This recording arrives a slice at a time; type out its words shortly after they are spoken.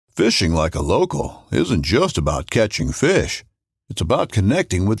Fishing like a local isn't just about catching fish. It's about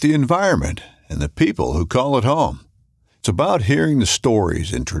connecting with the environment and the people who call it home. It's about hearing the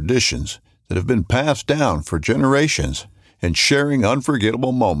stories and traditions that have been passed down for generations and sharing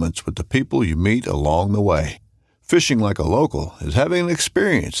unforgettable moments with the people you meet along the way. Fishing like a local is having an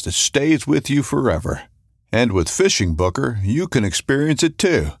experience that stays with you forever. And with Fishing Booker, you can experience it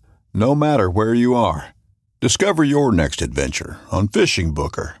too, no matter where you are. Discover your next adventure on Fishing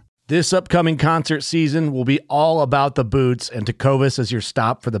Booker. This upcoming concert season will be all about the boots, and Tecovas is your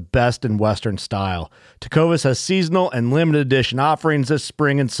stop for the best in Western style. Tecovas has seasonal and limited edition offerings this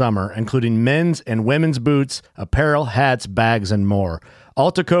spring and summer, including men's and women's boots, apparel, hats, bags, and more.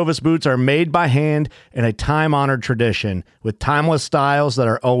 All Tecovas boots are made by hand in a time-honored tradition with timeless styles that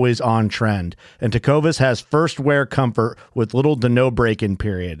are always on trend. And Tecovas has first wear comfort with little to no break-in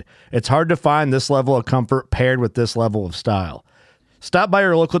period. It's hard to find this level of comfort paired with this level of style. Stop by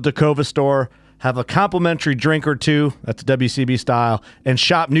your local Tecovas store, have a complimentary drink or two, that's WCB style, and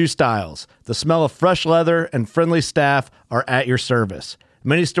shop new styles. The smell of fresh leather and friendly staff are at your service.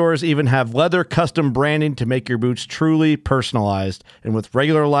 Many stores even have leather custom branding to make your boots truly personalized. And with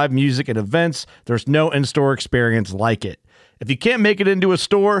regular live music and events, there's no in-store experience like it. If you can't make it into a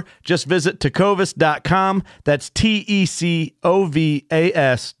store, just visit tecovas.com. That's TECOVAS.com.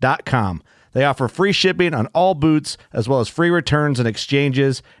 They offer free shipping on all boots, as well as free returns and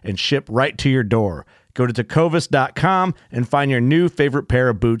exchanges, and ship right to your door. Go to tecovas.com and find your new favorite pair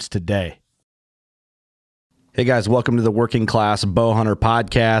of boots today. Hey guys, welcome to the Working Class Bowhunter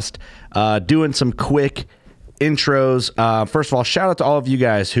Podcast. Doing some quick intros. First of all, shout out to all of you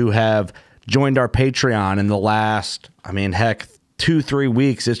guys who have joined our Patreon in the last, 2-3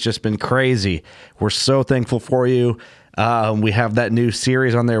 weeks. It's just been crazy. We're so thankful for you. We have that new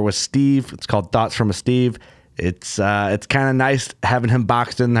series on there with Steve. It's called Thoughts from a Steve. It's kind of nice having him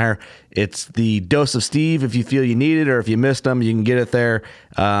boxed in there. It's the dose of Steve. If you feel you need it or if you missed them, you can get it there.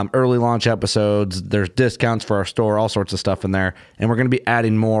 Early launch episodes. There's discounts for our store, all sorts of stuff in there. And we're going to be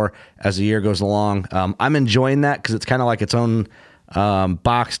adding more as the year goes along. I'm enjoying that because it's kind of like its own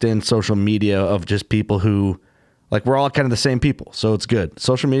boxed in social media of just people who, like, we're all kind of the same people. So it's good.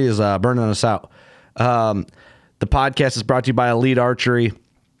 Social media is burning us out. The podcast is brought to you by Elite Archery,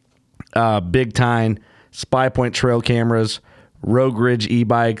 Big Tine, Spy Point Trail Cameras, Rogue Ridge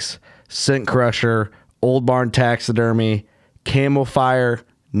E-Bikes, Scent Crusher, Old Barn Taxidermy, Camel Fire,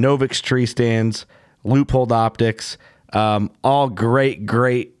 Novix Tree Stands, Loophole Optics, all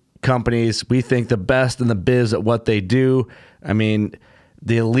great companies. We think the best in the biz at what they do. I mean,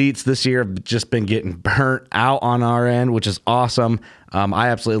 the elites this year have just been getting burnt out on our end, which is awesome. I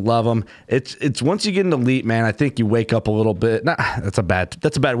absolutely love them. It's once you get an elite, man, I think you wake up a little bit. That's a bad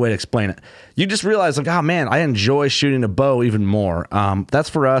way to explain it. You just realize, like, oh man, I enjoy shooting a bow even more. That's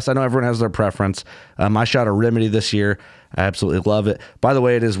for us. I know everyone has their preference. I shot a Remedy this year. I absolutely love it. By the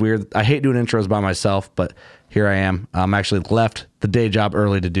way, it is weird. I hate doing intros by myself, but here I am. I'm actually left the day job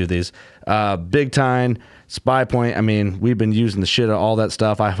early to do these. Big Tine, Spy Point. I mean, we've been using the shit out of all that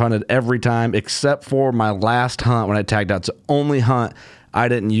stuff. I've hunted every time except for my last hunt when I tagged out. It's the only hunt I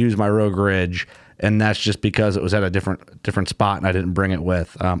didn't use my Rogue Ridge, and that's just because it was at a different spot and I didn't bring it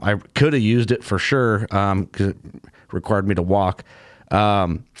with. I could have used it for sure because it required me to walk.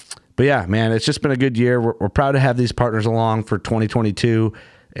 But yeah, man, it's just been a good year. We're proud to have these partners along for 2022,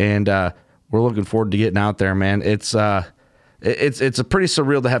 and we're looking forward to getting out there, man. It's a pretty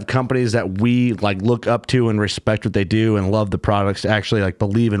surreal to have companies that we like look up to and respect what they do and love the products to actually like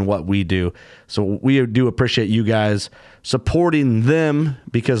believe in what we do. So we do appreciate you guys supporting them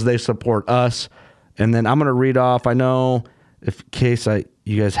because they support us. And then I'm going to read off, I know in case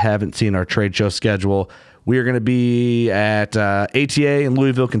you guys haven't seen our trade show schedule, we are going to be at ATA in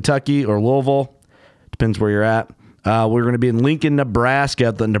Louisville, Kentucky, or Louisville. Depends where you're at. We're going to be in Lincoln, Nebraska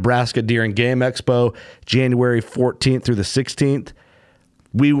at the Nebraska Deer and Game Expo, January 14th through the 16th.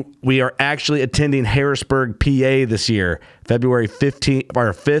 We are actually attending Harrisburg, PA this year, February 15th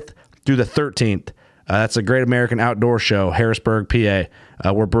or 5th through the 13th. That's a Great American Outdoor Show, Harrisburg, PA.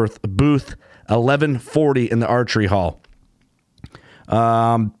 We're booth 1140 in the Archery Hall.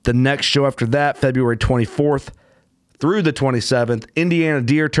 The next show after that, February 24th through the 27th, Indiana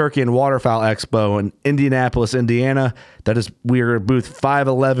Deer, Turkey, and Waterfowl Expo in Indianapolis, Indiana. We are at booth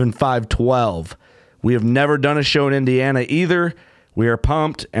 511, 512. We have never done a show in Indiana either. We are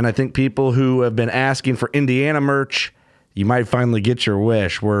pumped, and I think people who have been asking for Indiana merch, you might finally get your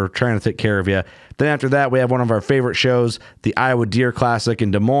wish. We're trying to take care of you. Then after that, we have one of our favorite shows, the Iowa Deer Classic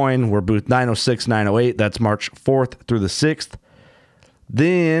in Des Moines. We're booth 906, 908. That's March 4th through the 6th.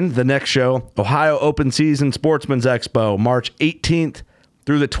 Then the next show, Ohio Open Season Sportsman's Expo, March 18th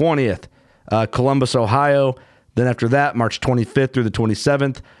through the 20th, Columbus, Ohio. Then after that, March 25th through the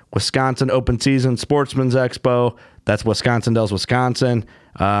 27th, Wisconsin Open Season Sportsman's Expo. That's Wisconsin Dells, Wisconsin.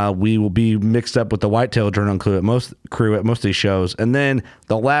 We will be mixed up with the Whitetail Journal crew at most of these shows. And then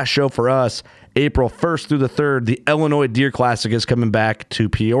the last show for us, April 1st through the 3rd, the Illinois Deer Classic is coming back to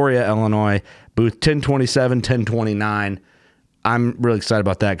Peoria, Illinois, booth 1027, 1029. I'm really excited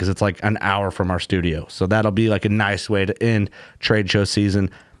about that because it's like an hour from our studio. So that'll be like a nice way to end trade show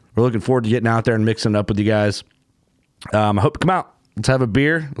season. We're looking forward to getting out there and mixing it up with you guys. I hope you come out. Let's have a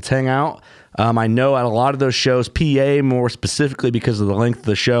beer. Let's hang out. I know at a lot of those shows, PA more specifically because of the length of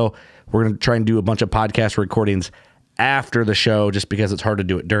the show, we're going to try and do a bunch of podcast recordings after the show just because it's hard to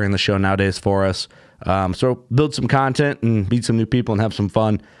do it during the show nowadays for us. So build some content and meet some new people and have some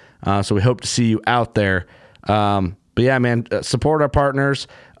fun. So we hope to see you out there. But yeah, man, support our partners.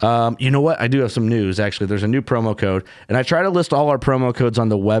 You know what? I do have some news, actually. There's a new promo code, and I try to list all our promo codes on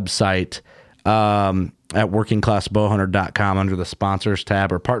the website at workingclassbowhunter.com under the sponsors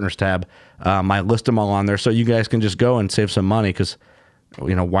tab or partners tab. I list them all on there so you guys can just go and save some money because,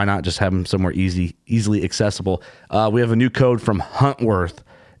 you know, why not just have them somewhere easily accessible? We have a new code from Huntworth,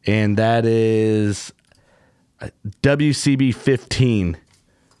 and that is WCB15.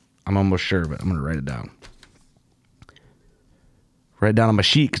 I'm almost sure, but I'm going to write it down. Write it down on my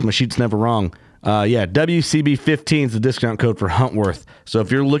sheet because my sheet's never wrong. Yeah, WCB15 is the discount code for Huntworth. So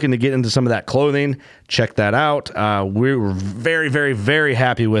if you're looking to get into some of that clothing, check that out. We were very, very, very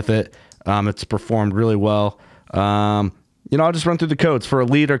happy with it. It's performed really well. I'll just run through the codes. For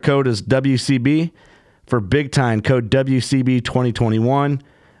Elite, our code is WCB. For Big Time, code WCB 2021.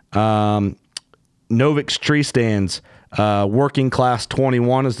 Novix Tree Stands, Working Class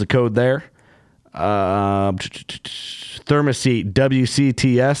 21 is the code there. Thermoset,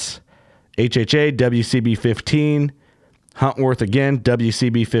 WCTS. HHA, WCB15, Huntworth again,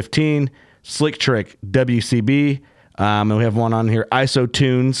 WCB15, Slick Trick, WCB, and we have one on here,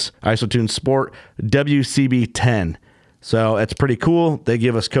 IsoTunes Sport, WCB10. So it's pretty cool. They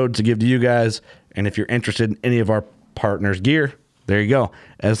give us codes to give to you guys, and if you're interested in any of our partners' gear, there you go.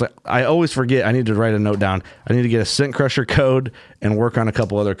 As I always forget, I need to write a note down. I need to get a Scent Crusher code and work on a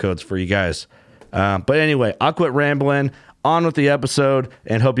couple other codes for you guys. But anyway, I'll quit rambling. On with the episode,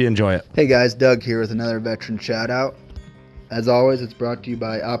 and hope you enjoy it. Hey guys, Doug here with another veteran shout out. As always, it's brought to you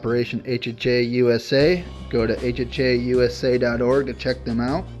by Operation HHA USA. Go to hhausa.org to check them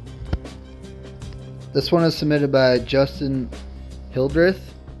out. This one is submitted by Justin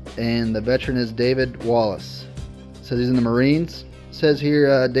Hildreth, and the veteran is David Wallace. It says he's in the Marines. It says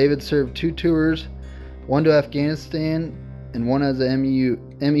here David served 2 tours, one to Afghanistan and one as a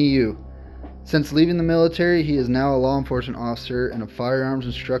MEU. Since leaving the military, he is now a law enforcement officer and a firearms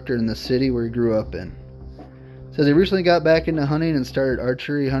instructor in the city where he grew up in. Says he recently got back into hunting and started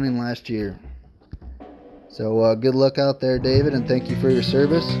archery hunting last year. So good luck out there, David, and thank you for your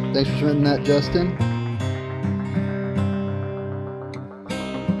service. Thanks for submitting that, Justin.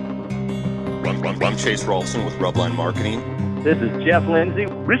 I'm Chase Rolfson with Rubline Marketing. This is Jeff Lindsay.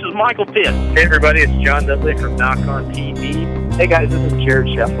 This is Michael Pitt. Hey everybody, it's John Dudley from Knock on TV. Hey guys, this is Jared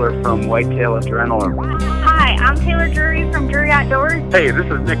Scheffler from Whitetail Adrenaline. Hi, I'm Taylor Drury from Drury Outdoors. Hey, this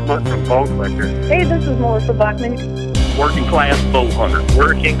is Nick Mutt from Bone Collector. Hey, this is Melissa Bachman. Working Class Bow Hunter.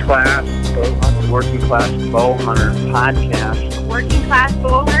 Working Class Bow Hunter. Working Class Bow Hunter Podcast. Working Class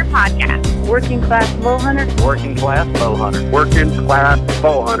Bow Hunter Podcast. Working Class Bow Hunter. Working Class Bow Hunter. Working Class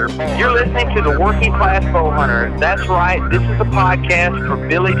Bow Hunter. You're listening to the Working Class Bow Hunter. That's right. This is a podcast for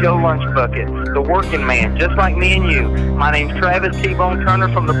Billy Joe Lunchbucket, the working man, just like me and you. My name's Travis T-Bone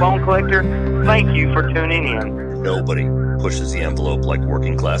Turner from the Bone Collector. Thank you for tuning in. Nobody pushes the envelope like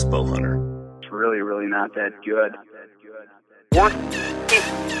Working Class Bow Hunter. It's really, really not that good. Working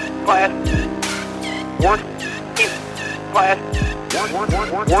Class. Working Class.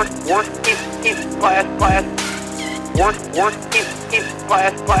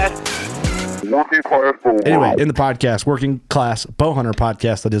 Anyway, in the podcast, Working Class Bow Hunter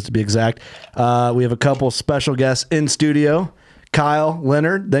Podcast, that is to be exact. We have a couple special guests in studio. Kyle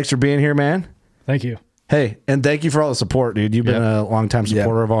Leonard, thanks for being here, man. Thank you. Hey, and thank you for all the support, dude. You've been a longtime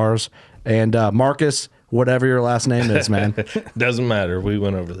supporter of ours. And Marcus, whatever your last name is, man. Doesn't matter. We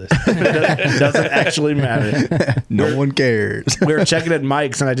went over this. Doesn't actually matter. No one cares. We were checking at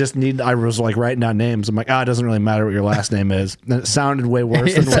Mike's, and I was like writing down names. I'm like, it doesn't really matter what your last name is. And it sounded way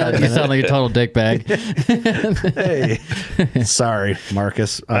worse than what You sound like a total dickbag. Hey, sorry,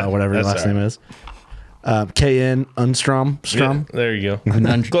 Marcus, whatever your last name is. KN Unstrom. Yeah, there you go.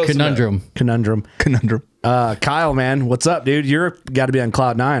 Conundrum. Kyle, man, what's up, dude? You're got to be on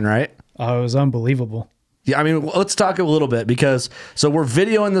cloud 9, right? Oh, it was unbelievable. Yeah, I mean, let's talk a little bit because we're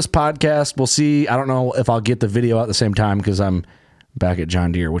videoing this podcast. We'll see. I don't know if I'll get the video at the same time because I'm back at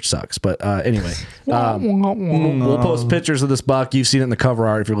John Deere, which sucks. But anyway, we'll post pictures of this buck. You've seen it in the cover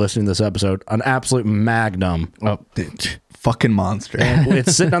art if you're listening to this episode. An absolute magnum. Oh, dude, fucking monster.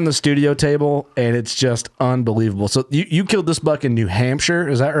 It's sitting on the studio table, and it's just unbelievable. So you killed this buck in New Hampshire,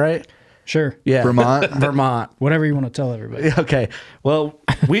 is that right? Sure. Yeah, Vermont. Whatever you want to tell everybody. Okay. Well,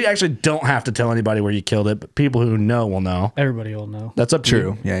 we actually don't have to tell anybody where you killed it, but people who know will know. Everybody will know. That's up to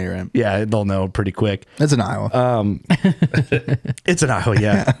True. you. Yeah, you're right. Yeah, they'll know pretty quick. It's in Iowa. It's in Iowa,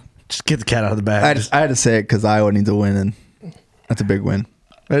 yeah. Just get the cat out of the bag. I had to say it because Iowa needs a win, and that's a big win.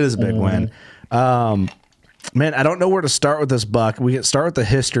 It is a big win. Man, I don't know where to start with this buck. We can start with the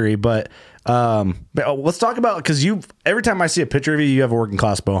history, but let's talk about, because every time I see a picture of you, you have a working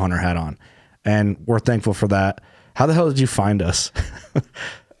class bow hunter hat on, and we're thankful for that. How the hell did you find us?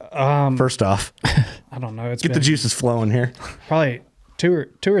 First off, I don't know. It's get the juices flowing here. probably two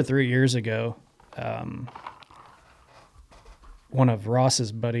or 3 years ago. One of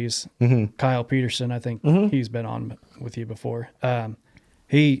Ross's buddies, Kyle Peterson, I think he's been on with you before.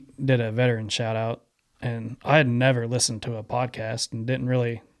 He did a veteran shout out, and I had never listened to a podcast and didn't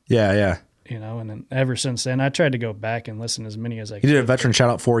really, Yeah. and then ever since then, I tried to go back and listen as many as I He could. did a veteran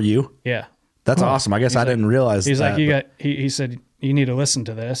shout out for you. Yeah. That's awesome. I guess I didn't realize He's that. like, he said, you need to listen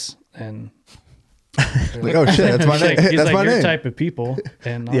to this. And Like, oh shit, that's my name. he's That's like, my your name. type of people.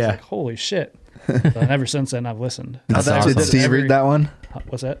 And I was like, holy shit. So, and ever since then, I've listened. Did Steve read that one?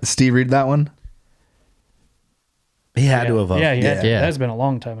 What's that? Steve read that one? He had to have. Yeah, Yeah. that's been a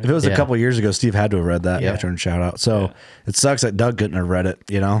long time ago. If it was a couple years ago, Steve had to have read that Yeah. veteran shout out. So it sucks that Doug couldn't have read it,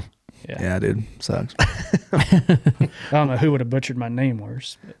 you know? Yeah, dude. Sucks. I don't know who would have butchered my name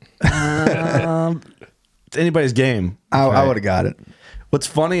worse. But It's anybody's game. I would have got it. What's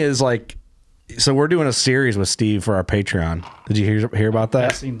funny is so we're doing a series with Steve for our Patreon. Did you hear about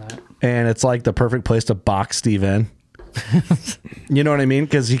that? I've seen that. And it's like the perfect place to box Steve in. You know what I mean?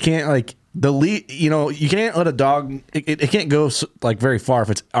 Because you can't you can't let a dog. It can't go very far if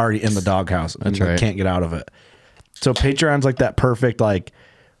it's already in the doghouse. That's and right. Can't get out of it. So Patreon's like that perfect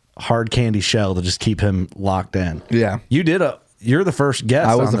hard candy shell to just keep him locked in. Yeah. You're the first guest.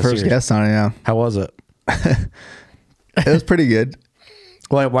 I was on the first series. guest on it, yeah. How was it? It was pretty good.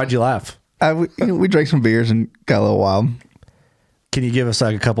 Why'd you laugh? We drank some beers and got a little wild. Can you give us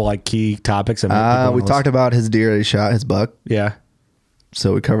a couple key topics? We talked about his deer that he shot, his buck. Yeah.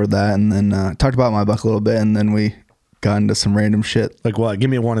 So we covered that, and then talked about my buck a little bit, and then we got into some random shit. Like what? Give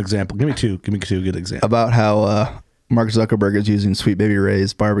me one example. Give me two. Give me two good examples. About how Mark Zuckerberg is using Sweet Baby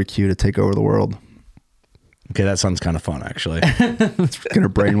Ray's barbecue to take over the world. Okay, that sounds kind of fun, actually. It's gonna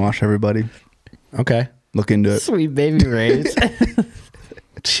brainwash everybody. Okay. Look into it. Sweet Baby Ray's.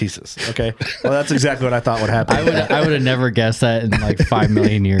 Jesus. Okay. Well, that's exactly what I thought would happen. I would have never guessed that in 5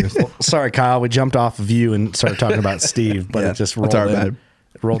 million years. Sorry, Kyle. We jumped off of you and started talking about Steve, but it just rolled our in. bad.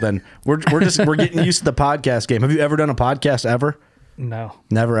 It rolled in. We're getting used to the podcast game. Have you ever done a podcast ever? No.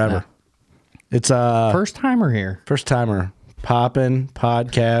 Never ever. No. It's First timer here. first timer. Poppin'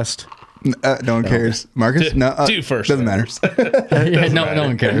 podcast. No one cares. Marcus? No. Do first. Doesn't matter. Yeah, no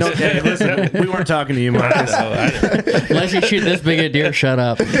one cares. No, hey, listen, we weren't talking to you, Marcus. Unless you shoot this big a deer, shut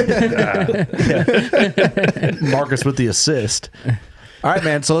up. Marcus with the assist. All right,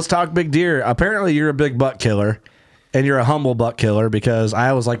 man. So let's talk big deer. Apparently, you're a big buck killer, and you're a humble buck killer because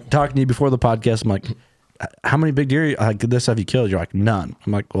I was talking to you before the podcast. I'm like, how many big deer have you killed? You're like, none.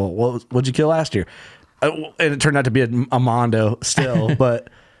 I'm like, well, what'd you kill last year? And it turned out to be a mondo still, but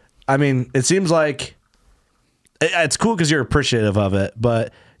I mean, it seems like it's cool because you're appreciative of it,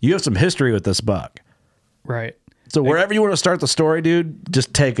 but you have some history with this buck. Right. So wherever you want to start the story, dude,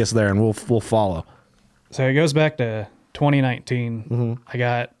 just take us there and we'll follow. So it goes back to 2019. I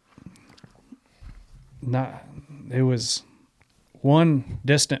got it was one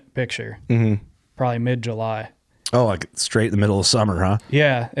distant picture, probably mid-July. Oh, straight in the middle of summer, huh?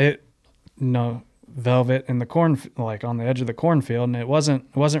 Yeah, velvet in the corn, on the edge of the cornfield, and it wasn't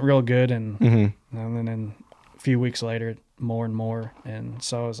real good. And then a few weeks later, more and more. And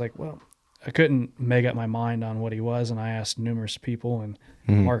so I was like, well, I couldn't make up my mind on what he was, and I asked numerous people, and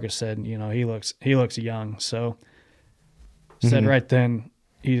Marcus said, he looks young. So said right then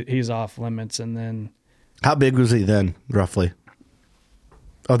he's off limits. And then how big was he then, roughly?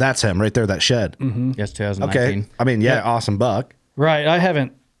 Oh, that's him right there, that shed. Yes, 2019. Okay. I mean, yeah, awesome buck. Right. I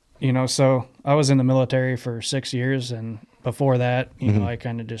haven't, so I was in the military for 6 years, and before that, I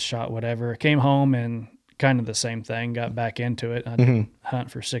kind of just shot whatever. Came home and kind of the same thing, got back into it. I didn't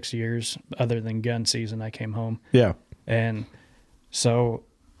hunt for 6 years other than gun season. I came home. Yeah. And so,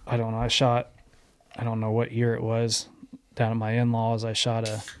 I don't know, I shot I don't know what year it was, down at my in-laws. I shot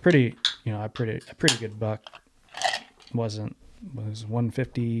a pretty good buck. Was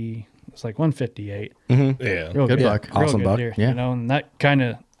 150. It was like 158. Mm-hmm. Yeah, real good buck, real awesome good buck. deer, Yeah, you know, and that kind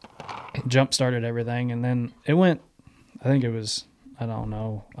of jump started everything. And then it went. I think it was. I don't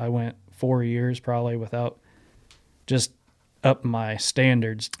know. I went 4 years probably without just up my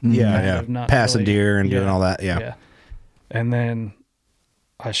standards. Yeah. Not Passing really- deer and doing all that. Yeah. And then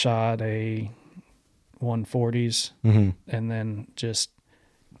I shot a 140s, and then just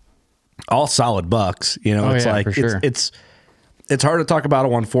All solid bucks. You know, Oh, it's yeah, like for sure. it's hard to talk about a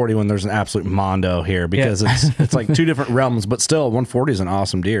 140 when there's an absolute mondo here because it's like two different realms, but still 140 is an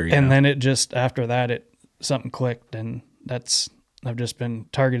awesome deer. You know? then it just after that something clicked, and I've just been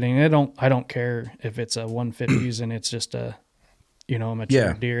targeting. I don't care if it's a 150s and it's just a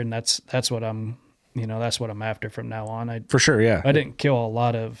mature deer, and that's what I'm after from now on. For sure, yeah. I didn't kill a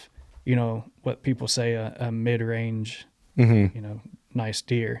lot of what people say a mid-range nice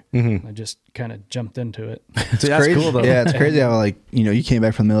deer. I just kind of jumped into it. See, that's crazy. cool though. Yeah, it's crazy how you came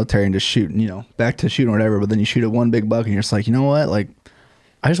back from the military and just shooting, back to shooting or whatever, but then you shoot at one big buck and you're just like, you know what? Like,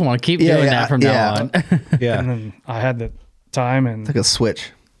 I just want to keep doing that from now on. Yeah. And then I had the time, and it's like a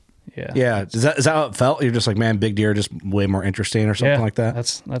switch. Yeah. Is that how it felt? You're just like, man, big deer, just way more interesting or something like that?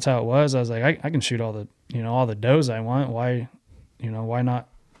 That's how it was. I was like, I can shoot all the does I want. Why not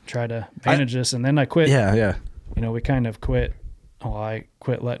try to manage this? And then I quit. Yeah. We kind of quit. Well, I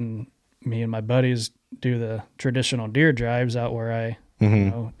quit letting me and my buddies do the traditional deer drives out where I,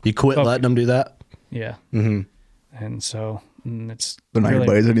 You quit letting them do that? Yeah. Mm-hmm. And so it's They're not your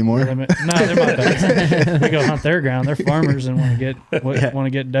buddies anymore? No, they're my buddies. We go hunt their ground. They're farmers and want to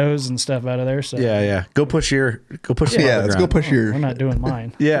get does and stuff out of there. So Yeah. Go push some let's go push your. we're not doing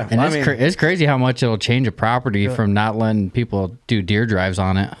mine. Yeah. And it's crazy how much it'll change a property from not letting people do deer drives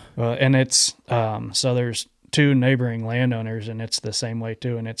on it. Well, and it's so there's 2 neighboring landowners, and it's the same way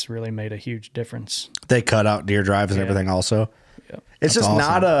too, and it's really made a huge difference. They cut out deer drives and everything also. Yep. It's just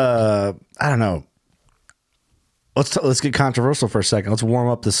awesome. not I don't know. Let's get controversial for a second. Let's warm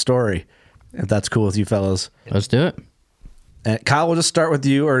up this story, if that's cool with you fellas. Let's do it. And Kyle, we'll just start with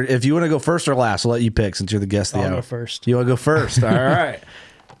you, or if you want to go first or last, we'll let you pick since you're the guest of the I'll hour. go first. You want to go first? All right.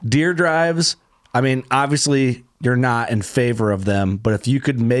 Deer drives. I mean, obviously you're not in favor of them, but if you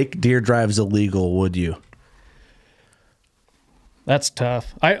could make deer drives illegal, would you? That's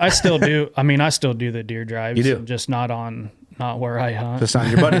tough. I still do. I mean, I still do the deer drives. You do? Just not where I hunt. Just on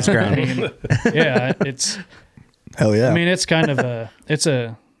your buddy's ground. I mean, yeah, it's. Hell yeah. I mean, it's kind of a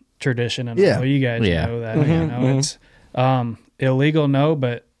tradition, and Yeah. I know you guys know that. It's illegal, no,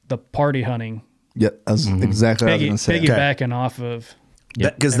 but the party hunting, Yep, that's exactly what I was going to say. piggybacking off of.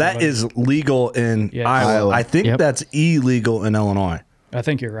 Because that is legal in Yes. Iowa. I think that's illegal in Illinois. I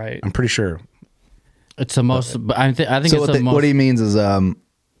think you're right. I'm pretty sure. It's the most. I think So it's the most. what he means is,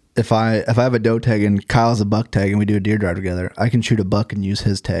 if I have a doe tag and Kyle's a buck tag and we do a deer drive together, I can shoot a buck and use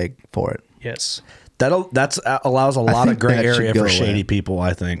his tag for it. Yes. That allows a lot of think gray that should area go for away. shady people,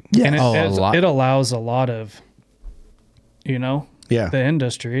 I think. Yeah. And a lot. it allows a lot of, Yeah. the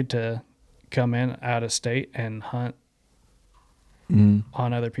industry to come in out of state and hunt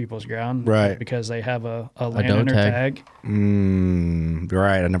on other people's ground, Right. Because they have a landowner tag. tag.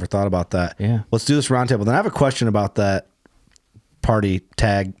 Right. I never thought about that. Yeah. Let's do this roundtable. Then I have a question about that party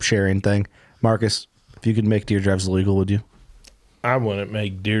tag sharing thing. Marcus, if you could make deer drives illegal, would you? I wouldn't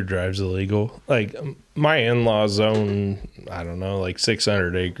make deer drives illegal. Like my in-laws own, I don't know, like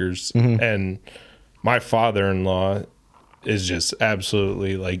 600 acres, and my father-in-law is just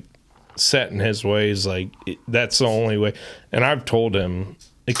absolutely like set in his ways. Like that's the only way. And I've told him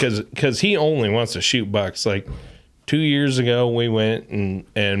because he only wants to shoot bucks. Like 2 years ago, we went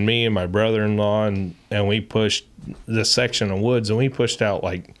and me and my brother-in-law and we pushed this section of woods, and we pushed out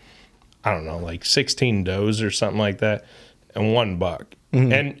like, I don't know, like 16 does or something like that, and 1 buck.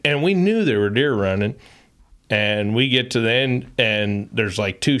 And we knew there were deer running, and we get to the end and there's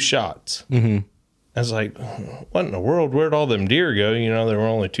like 2 shots. I was like, what in the world? Where'd all them deer go? There were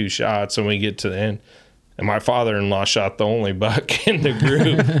only 2 shots, and we get to the end, and my father-in-law shot the only buck in the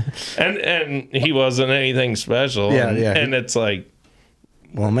group, and he wasn't anything special. Yeah, And it's like,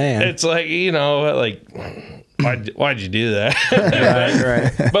 well, man, it's like like why'd you do that?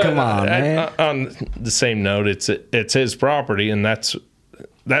 right. But Come on, man. On the same note, it's his property, and that's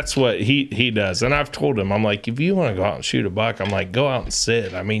what he does. And I've told him, I'm like, if you want to go out and shoot a buck, I'm like, go out and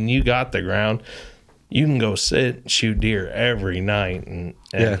sit. I mean, you got the ground. You can go sit and shoot deer every night. And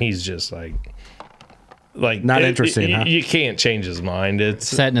he's just like not interesting, huh? You can't change his mind. It's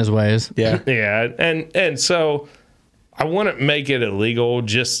set in his ways. Yeah. yeah. And so I wouldn't make it illegal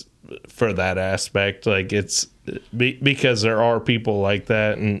just for that aspect. Like it's because there are people like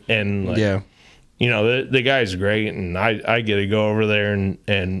that, and like, Yeah. you know, the guy's great, and I get to go over there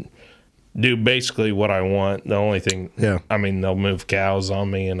and do basically what I want. The only thing, I mean, they'll move cows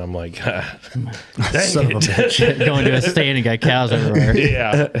on me, and I'm like, dang Son of a bitch. Going to a stand and got cows everywhere.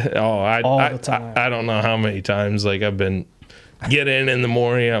 yeah. Oh, All the time. I don't know how many times like I've been get in the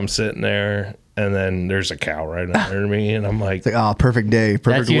morning, I'm sitting there, and then there's a cow right under me, and I'm like, It's like, oh, perfect day,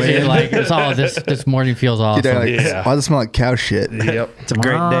 perfect That's usually way. like, it's all this morning feels awesome. Dude, they're like, Yeah. why does it smell like cow shit? yep. It's a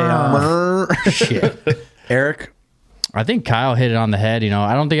great day off. Shit. Eric? I think Kyle hit it on the head. You know,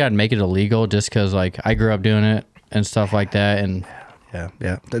 I don't think I'd make it illegal just because like I grew up doing it and stuff like that. And Yeah.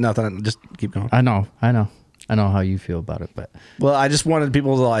 Nothing. Just keep going. I know how you feel about it, but Well, I just wanted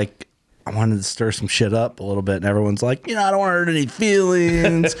people to like, I wanted to stir some shit up a little bit, and everyone's like, I don't want to hurt any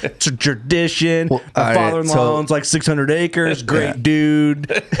feelings. It's a tradition. Well, My all right, father-in-law so- owns like 600 acres. Great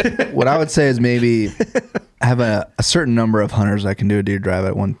dude. What I would say is maybe have a certain number of hunters that can do a deer drive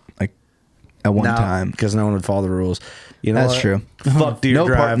at one time. because no one would follow the rules. You know, That's what? true. Fuck deer No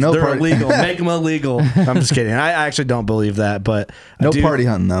par- drives. no They're party- illegal. Make them illegal. I'm just kidding. I actually don't believe that, but No party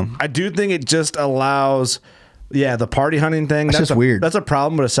hunting though. I do think it just allows, the party hunting thing. That's just weird. That's a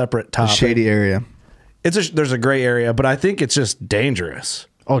problem, but a separate A topic. shady area. There's a gray area, but I think it's just dangerous.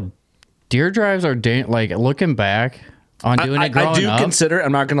 deer drives are like looking back on doing it growing I do up. consider.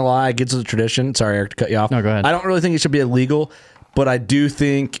 I'm not going to lie. It gets to the tradition. Sorry, Eric, to cut you off. No, go ahead. I don't really think it should be illegal, but I do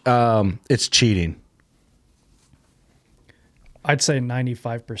think it's cheating. I'd say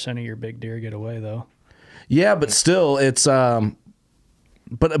 95% of your big deer get away though. Yeah, but still, it's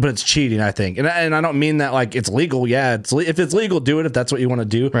but it's cheating. I think, and I don't mean that like it's legal. Yeah, if it's legal, do it if that's what you want to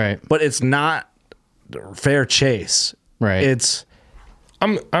do. Right. But it's not fair chase. Right. It's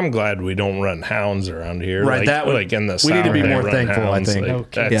I'm glad we don't run hounds around here. Right, Like, that would- like in the we need to South, be they more run thankful, I hounds, think. like,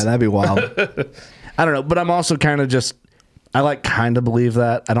 Okay. that's- Yeah, that'd be wild. I don't know, but I'm also kind of just I kind of believe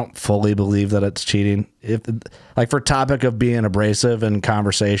that. I don't fully believe that it's cheating. If like for topic of being abrasive and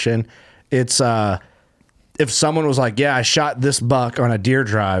conversation, it's if someone was like, "Yeah, I shot this buck on a deer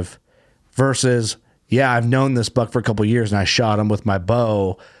drive," versus, "Yeah, I've known this buck for a couple years and I shot him with my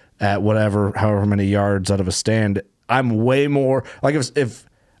bow at however many yards out of a stand." I'm way more like if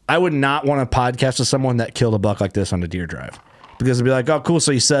I would not want to podcast with someone that killed a buck like this on a deer drive, because it'd be like, "Oh, cool,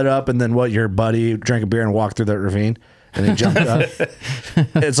 so you set up and then what? Your buddy drank a beer and walked through that ravine and then jumped up."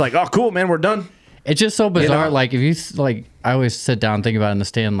 It's like, "Oh, cool, man, we're done." It's just so bizarre. know? Like if you like, I always sit down and think about it in the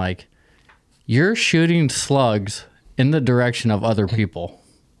stand. Like you're shooting slugs in the direction of other people.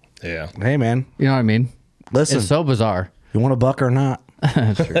 Yeah. Hey, man, You know what I mean? listen, It's so bizarre. you want a buck or not?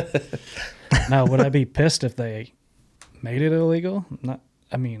 Now, would I be pissed if they made it illegal? Not.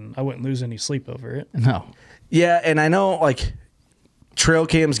 I mean, I wouldn't lose any sleep over it. No. Yeah, and I know like trail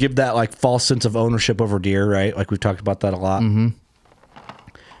cams give that like false sense of ownership over deer, right? Like we've talked about that a lot. Mm-hmm.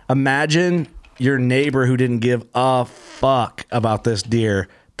 Imagine your neighbor who didn't give a fuck about this deer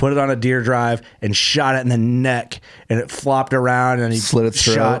put it on a deer drive and shot it in the neck, and it flopped around, and he Slit its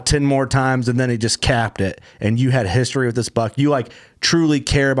throat. shot 10 more times, and then he just capped it. And you had history with this buck. You like truly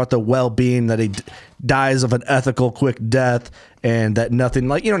care about the well-being that he dies of an ethical, quick death, and that nothing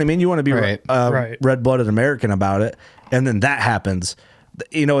like, you know what I mean? You want to be Right. Right. red-blooded American about it, and then that happens.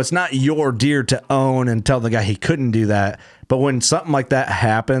 You know, it's not your deer to own and tell the guy he couldn't do that. But when something like that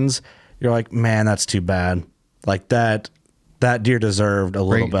happens, you're like, man, that's too bad. Like that deer deserved a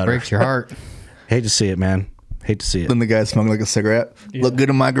little better. Breaks your heart. Hate to see it, man. Hate to see it. Then the guy smoking like a cigarette. Look good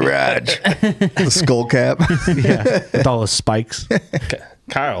in my garage. The skull cap. Yeah, with all the spikes.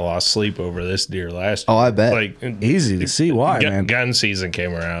 Kyle lost sleep over this deer last Oh, year. I bet. Like Easy to see why, man. gun season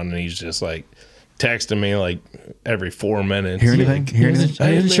came around and he's just like texting me like every 4 minutes. Hear anything? Hear anything? I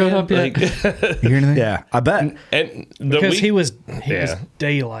haven't showed up yet. Hear anything? Yeah, I bet. And Because he was Yeah.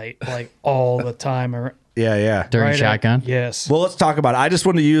 daylight like all the time. Yeah. During Right at- shotgun. Yes. Well, let's talk about it. I just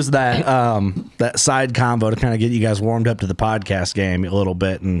wanted to use that that side combo to kind of get you guys warmed up to the podcast game a little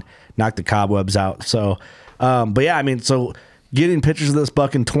bit and knock the cobwebs out. So, but yeah, I mean, so getting pictures of this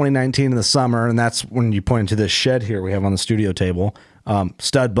buck in 2019 in the summer, and that's when you point to this shed here we have on the studio table,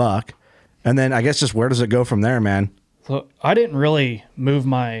 stud buck, and then I guess just where does it go from there, man? So I didn't really move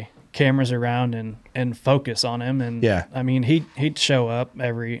my cameras around and focus on him. And Yeah. I mean, he'd show up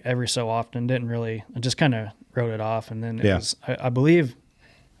every so often. Didn't really. I just kind of wrote it off. And then it Yeah. was. I believe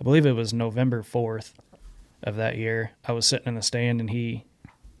it was November 4th of that year. I was sitting in the stand, and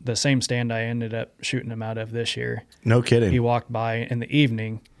the same stand I ended up shooting him out of this year. No kidding. He walked by in the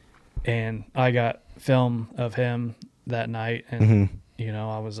evening, and I got film of him that night. And you know,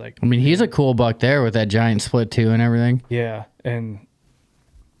 I was like, I mean, he's a cool buck there with that giant split too and everything. yeah, and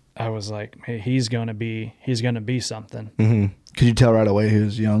I was like, hey, he's gonna be something. Mm-hmm. Could you tell right away he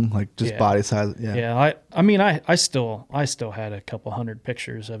was young, like just Yeah. body size? Yeah. Yeah, I mean, I still had a couple hundred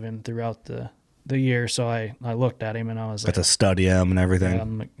pictures of him throughout the year, so I looked at him and I was Got like, to study him and everything.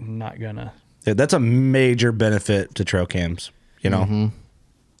 I'm not gonna. Yeah, that's a major benefit to trail cams, you know? Mm-hmm.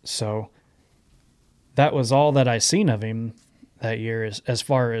 So that was all that I seen of him that year, as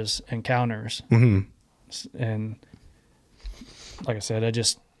far as encounters. Mm-hmm. And like I said, I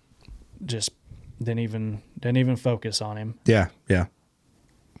just didn't even focus on him. Yeah, yeah.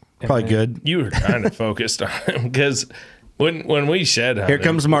 And Probably then- good. You were kind of focused on him because when we shed hunted, Here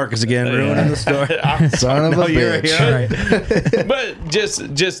comes Marcus again, ruining the story. Son of a bitch. Right. but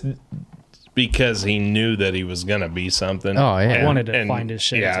just because he knew that he was gonna be something. Oh, yeah. and- Wanted to and, find his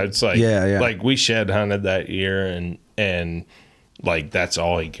sheds. Yeah, it's like Yeah. like we shed hunted that year and like that's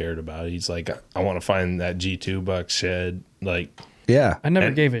all he cared about. He's like, I want to find that G2 buck shed. Like, Yeah. I never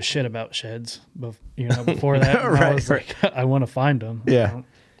And- gave a shit about sheds, before that. And I Right, was like, I want to find them. Yeah.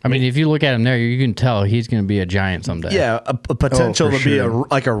 I mean, if you look at him there, you can tell he's going to be a giant someday. Yeah, a potential for to be sure.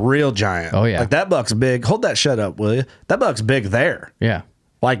 like a real giant. Oh, yeah. Like that buck's big. Hold that shut up, will you? That buck's big there. Yeah.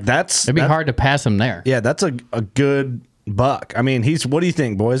 Like that's It'd be hard to pass him there. Yeah, that's a good buck. I mean, what do you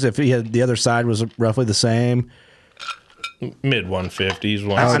think, boys? If he had the other side was roughly the same, mid 150s.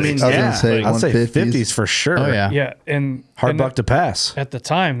 I mean, I was yeah, gonna say I'd say 150s. 50s for sure. Oh, yeah. Yeah, and Hard and buck to pass. at the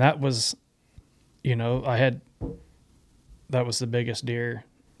time that was, that was the biggest deer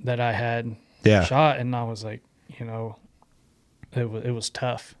that I had Yeah. shot, and I was like, it was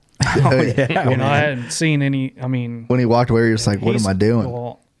tough. Oh yeah. I hadn't seen any. I mean, When he walked away, you're just like, what he's- am I doing?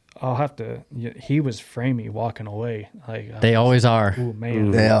 Well, I'll have to. He was framey walking away. Like They always are. oh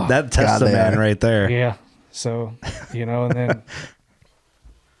man, Yeah. That tests God, a they man are. right there. yeah. So and then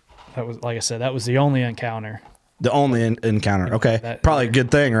that was, like I said, that was the only encounter. The only encounter. Okay. that- Probably a good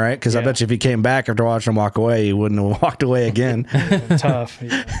thing, right? Because I Yeah. bet you if he came back after watching him walk away, he wouldn't have walked away again. Tough.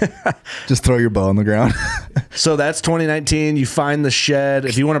 Yeah. Just throw your bow on the ground. So that's 2019. You find the shed.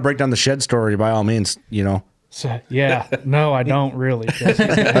 If you want to break down the shed story, by all means, So yeah, no, I don't really.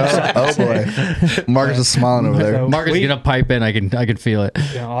 oh boy. Marcus is smiling over there. So Marcus we- gonna pipe in. I can feel it.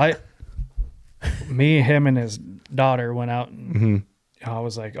 Me, him, and his daughter went out, and I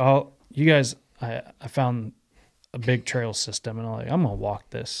was like, "Oh, you guys, I found a big trail system, and I'm gonna walk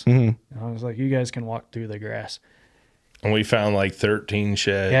this." And I was like, "You guys can walk through the grass." And we found like 13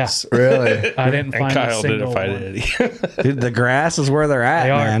 sheds. Yeah. Really? I didn't And find a Kyle did single a fight one. Eddie. Dude, the grass is where they're at, They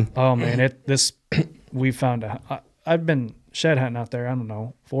are. man. Oh man, we found I've been shed hunting out there. I don't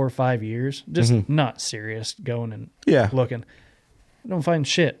know, 4 or 5 years, just not serious, going and Yeah. looking. I don't find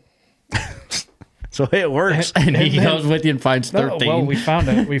shit. So it works. And he then- goes with you and finds No, 13. well, we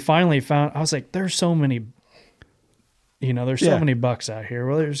finally found. I was like, there's so many. There's Yeah. so many bucks out here.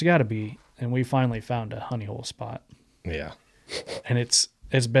 Well, there's got to be, and we finally found a honey hole spot, Yeah. and it's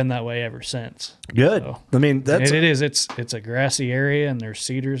been that way ever since. Good. So- I mean, that's it is. It's a grassy area, and there's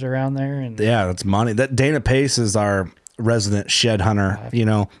cedars around there, and yeah, that's money. That Dana Pace is our resident shed hunter,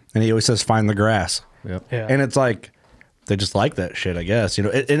 and he always says find the grass. Yep. yeah. And it's like they just like that shit, I guess. And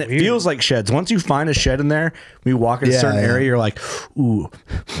it Weird. feels like sheds. Once you find a shed in there, when you walk in a Yeah, certain yeah. area, you're like, ooh.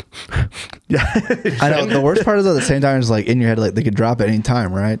 I know. The worst part is at the same time is like in your head, like they could drop at any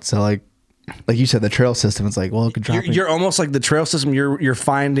time, right? So like you said, the trail system is like, well, it could drop. You're almost like the trail system. You're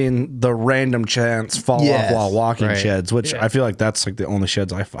finding the random chance fall Yes. off while walking Right. sheds, which I feel like that's like the only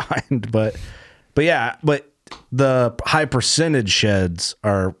sheds I find. But the high percentage sheds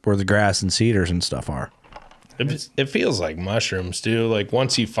are where the grass and cedars and stuff are. It feels like mushrooms too. Like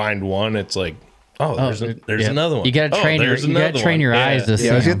once you find one, it's like, oh, there's Yeah. another one. You gotta Oh, train there's another train one. your Yeah. eyes to see.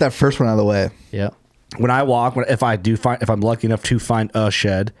 Yeah, let's them. get that first one out of the way. Yep. When I walk, if I'm lucky enough to find a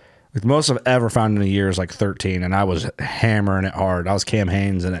shed, like the most I've ever found in a year is like 13, and I was hammering it hard. I was Cam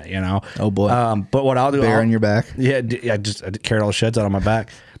Haynes in it, Oh, boy. But what I'll do, Bear on your back. Yeah, I carried all the sheds out on my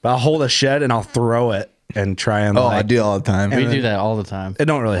back. But I'll hold a shed and I'll throw it and try and Oh, I do all the time. We do that all the time. It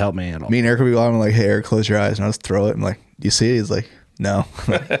don't really help me at all. Me and Eric will be going, I'm like, hey, Eric, close your eyes. And I'll just throw it. I'm like, do you see it? He's like, no.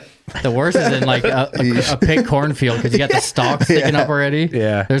 The worst is in like a pig cornfield because you got the stalk sticking up already.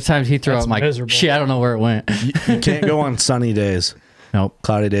 Yeah. There's times he throw That's up like, miserable. shit, I don't know where it went. You can't go on sunny days. Nope.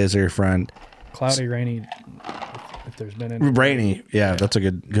 Cloudy days are your friend. cloudy, rainy. If there's been any Rainy. Yeah, that's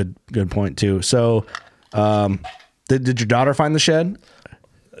a good point too. So, did your daughter find the shed?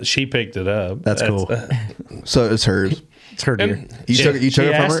 She picked it up. That's cool. So it's hers. It's her deer. You took it She from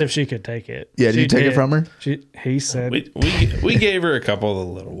asked her? if she could take it. Yeah, did She you take it from her? He said, we gave her a couple of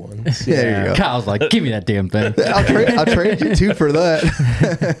the little ones. Yeah, there you go. Kyle's like, give me that damn thing. I'll trade you two for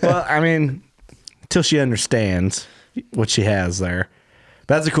that. Well, I mean, until she understands what she has there.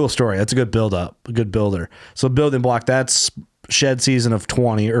 That's a cool story. That's a good build up, a good builder. So building block, that's shed season of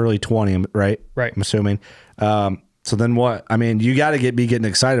 20, early 20, right? Right. I'm assuming. So then what? I mean, you got to be getting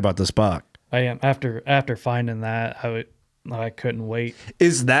excited about this buck. I am. After finding that, I couldn't wait.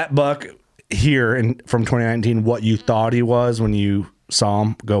 Is that buck here from 2019 what you thought he was when you saw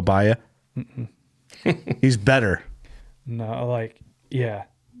him go by you? He's better. No, like, yeah.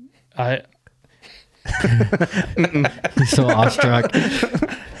 He's so awestruck.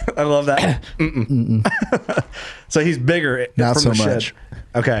 I love that. So he's bigger. Not from so the shed. much.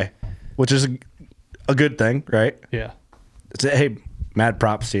 Okay. Which is a good thing, right? Yeah. Hey, mad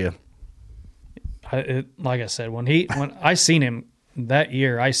props to you. Like I said, when I seen him that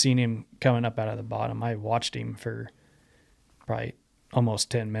year, I seen him coming up out of the bottom. I watched him for probably almost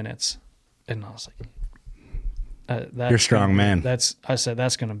 10 minutes, and I was like, "You're strong, man." I said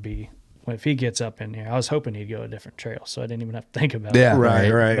that's gonna be if he gets up in here. I was hoping he'd go a different trail, so I didn't even have to think about Yeah.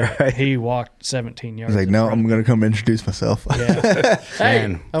 it. Right. He walked 17 yards. He's like, in no, front I'm of going to come introduce myself. me. Yeah. Hey,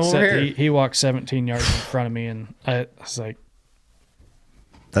 I'm over here. He walked 17 yards in front of me, and I was like,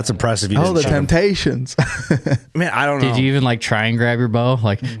 That's impressive. You Oh, didn't the show him. temptations. Man, I don't know. Did you even like try and grab your bow?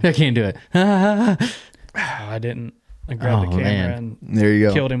 Like, I can't do it. I didn't. I grabbed the camera man. and There you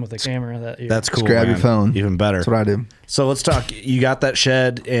go. killed him with the camera that year. That's cool. grab your man. phone. Even better. That's what I do. So let's talk. You got that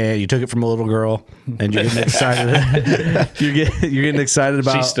shed, and you took it from a little girl, and you're getting excited. you're getting excited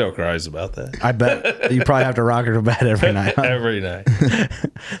about. She still cries about that I bet you probably have to rock her to bed every night. huh? every night.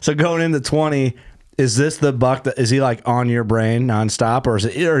 So going into 20, is this the buck that is he like on your brain nonstop, or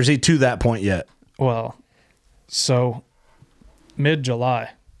is he to that point yet? Well, so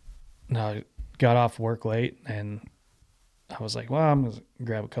mid-July, I got off work late, and I was like, well, I'm going to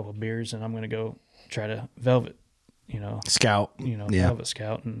grab a couple of beers, and I'm going to go try to velvet, Scout. yeah. Yeah. Velvet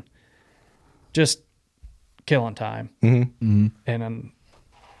Scout, and just killing time. Mm-hmm. And in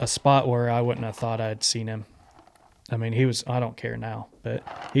a spot where I wouldn't have thought I'd seen him. I mean, I don't care now, but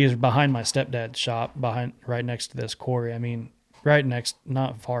he was behind my stepdad's shop, right next to this quarry. I mean, right next,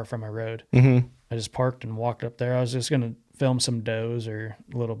 not far from a road. Mm-hmm. I just parked and walked up there. I was just going to film some does or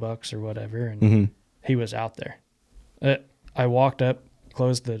little bucks or whatever, and he was out there. I walked up,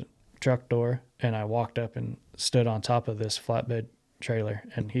 closed the truck door, and I walked up and stood on top of this flatbed trailer,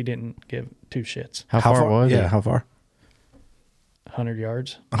 and he didn't give two shits. How far was Yeah, it? how far? 100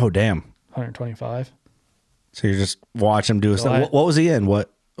 yards, Oh, damn. 125. So you're just watching him do his So thing. What was he in?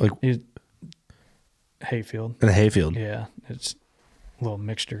 What, like He's hayfield. in a hayfield? Yeah, it's a little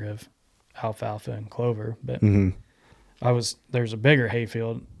mixture of alfalfa and clover, but Mm-hmm. there's a bigger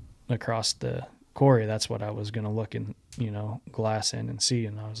hayfield across the quarry. That's what I was going to look and, glass in and see.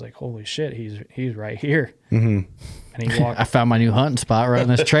 And I was like, holy shit, he's right here. Mm-hmm. And he walked. I found my new hunting spot right in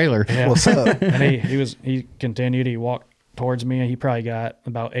this trailer. Yeah. What's up? And he continued. He walked towards me, and he probably got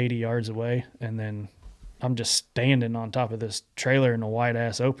about 80 yards away. And then I'm just standing on top of this trailer in a wide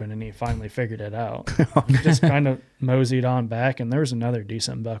ass open, and he finally figured it out. He just kind of moseyed on back, and there was another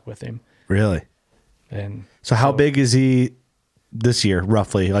decent buck with him. Really? And So how big is he this year,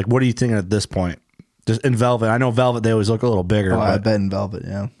 roughly? Like, what are you thinking at this point? Just in velvet. I know velvet, they always look a little bigger. Oh, I but bet in velvet,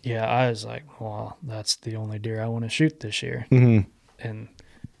 yeah. yeah, I was like, well, that's the only deer I want to shoot this year. Mhm. And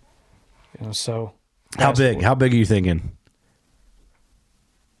so How big? How big are you thinking?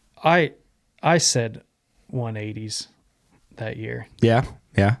 I said 180s that year, Yeah.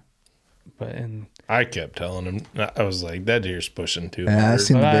 Yeah. but I kept telling him, I was like, that deer's pushing 200. Yeah, I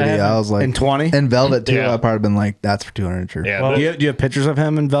seen the But I video. I haven't- was like, In 20? in velvet too. Yeah. I'd probably been like, that's for 200 sure. Yeah, Well, Do you have pictures of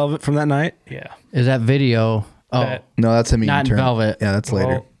him in velvet from that night? yeah. Is that video? Oh, That- No, that's him eating Not in turn. velvet. Yeah, that's later.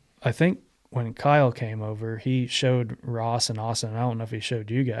 Well, I think when Kyle came over, he showed Ross and Austin. I don't know if he showed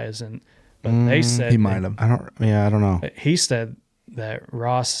you guys, but they said He might have. I don't know. He said that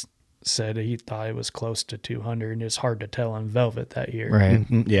Ross said he thought it was close to 200, and it's hard to tell in velvet that year. right.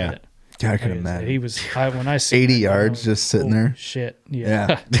 Mm, yeah. God, I could Like I said, imagine. he was when I see 80 yards just sitting there. Shit,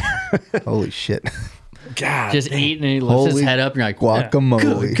 yeah. Holy shit. God. Just eating, and he lifts his Holy head up, and you're like,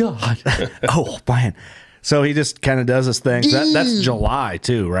 Guacamole. good God. Oh, man. So he just kind of does his thing. That's July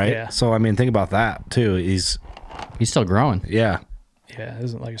too, right? Yeah. So I mean, think about that too. He's He's still growing. yeah. Yeah, it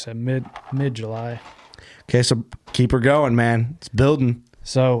isn't like I said mid July. Okay, so keep her going, man. It's building.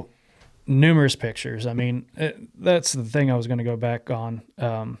 So numerous pictures. I mean, that's the thing I was going to go back on.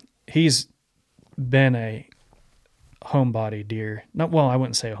 He's been a homebody deer. I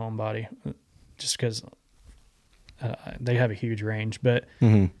wouldn't say a homebody, just because they have a huge range. But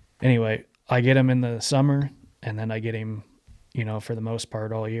anyway, I get him in the summer, and then I get him, for the most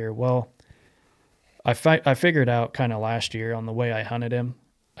part all year. Well, I figured out kind of last year on the way I hunted him.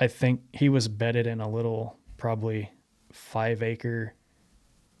 I think he was bedded in a little, probably 5 acre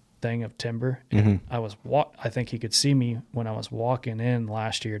thing of timber. And I think he could see me when I was walking in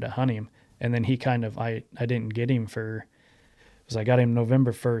last year to hunt him. And then he kind of, I didn't get him because I got him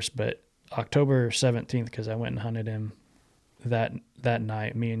November 1st, but October 17th, because I went and hunted him that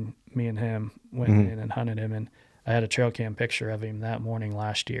night. Me and him went in and hunted him, and I had a trail cam picture of him that morning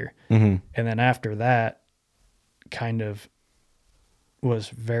last year. And then after that, kind of was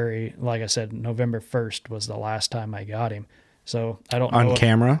very, like I said, November 1st was the last time I got him. So I don't know. On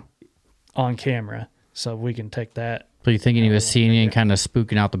camera? On camera. So we can take that. So you thinking he was seeing you and kind of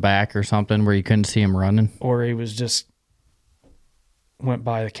spooking out the back or something where you couldn't see him running? Or he was just went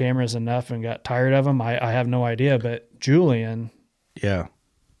by the cameras enough and got tired of them. I have no idea, but Julian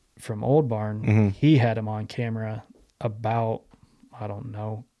from Old Barn, he had him on camera about, I don't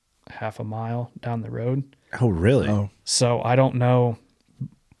know, half a mile down the road. Oh, really? Oh. So I don't know.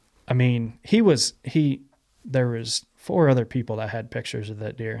 I mean, there was 4 other people that had pictures of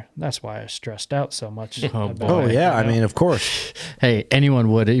that deer. That's why I stressed out so much. Oh, yeah. I mean, of course. Hey, anyone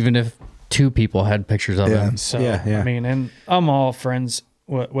would, even if 2 people had pictures of him. So, I mean, and I'm all friends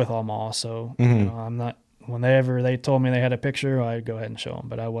with them all. So, you know, I'm not, whenever they told me they had a picture, I'd go ahead and show them,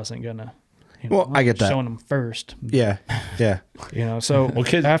 but I wasn't going to, I get that. Showing them first. Yeah. You know, so. Well,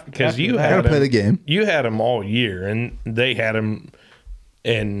 because you gotta had play the game. You had them all year, and they had them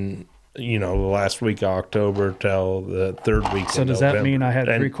in, the last week of October till the 3rd week. So does that mean I had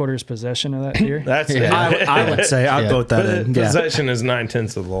 3/4 possession of that deer? That's I would say I'd go with that. Possession is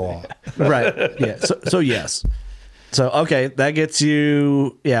 9/10 of the law. Right. Yeah. So yes. So okay, that gets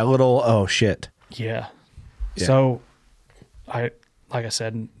you a little. Oh shit. Yeah. So, like I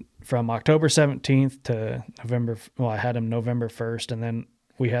said, from October 17th to November. Well, I had him November 1st, and then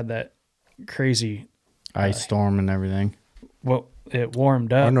we had that crazy ice storm and everything. Well, it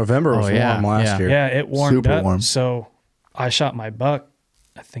warmed up. November was warm last year. Yeah, it warmed Super up. warm. So I shot my buck.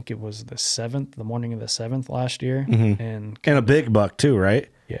 I think it was the morning of the 7th last year, and a big buck too, right?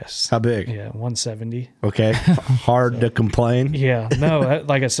 Yes. How big? Yeah, 170. Okay. Hard to complain. Yeah. No,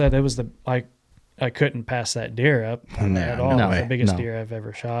 like I said, it was I couldn't pass that deer up at all. No It was way. the biggest No. deer I've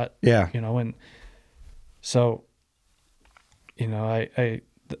ever shot. Yeah. And so, I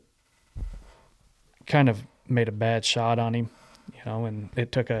kind of made a bad shot on him, and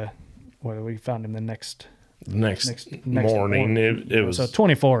it took we found him the next morning. It was so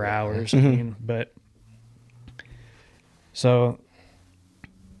 24 hours. I mean, but so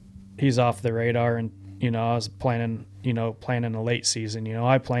he's off the radar, and I was planning a late season.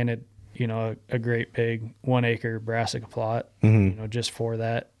 I planted a great big 1 acre brassica plot, just for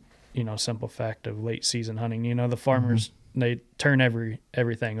that, simple fact of late season hunting. The farmers, they turn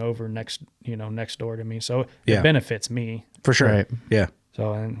everything over next door to me. So it benefits me. For sure. Right. Yeah.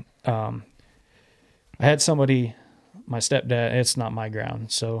 So, and I had somebody, my stepdad, it's not my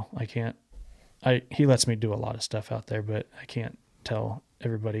ground, so I can't, he lets me do a lot of stuff out there, but I can't tell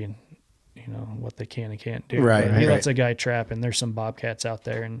everybody, what they can and can't do. Right. But he lets a guy trap, and there's some bobcats out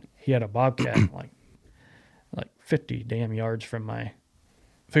there, and he had a bobcat like 50 damn yards from my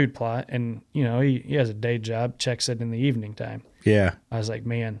food plot, and he has a day job, checks it in the evening time. Yeah. I was like,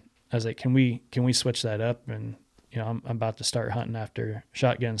 can we switch that up? And I'm about to start hunting after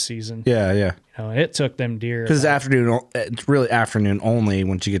shotgun season. Yeah. It took them deer Because it's really afternoon only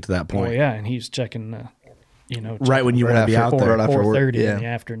once you get to that point. Oh yeah, and he's checking the, right when you want to be out there. 4:30 in the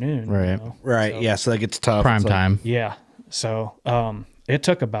afternoon. Right. Right. So, Yeah. So that gets tough. Prime It's like- time. Yeah. So it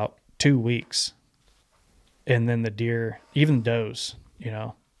took about 2 weeks, and then the deer, even does,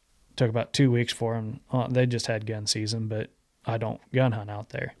 took about 2 weeks for them. They just had gun season, but I don't gun hunt out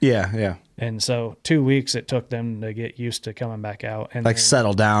there. Yeah. And so 2 weeks it took them to get used to coming back out, and Like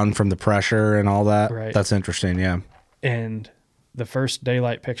settle down from the pressure and all that. Right. That's interesting. Yeah. And the first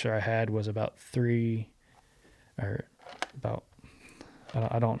daylight picture I had was I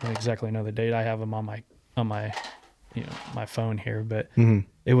don't exactly know the date. I have them on my my phone here, but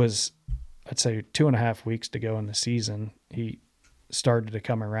it was, I'd say 2.5 weeks to go in the season. He started to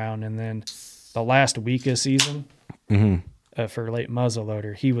come around, and then the last week of season for late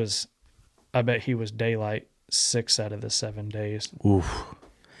muzzleloader, I bet he was daylight 6 out of the 7 days. Oof.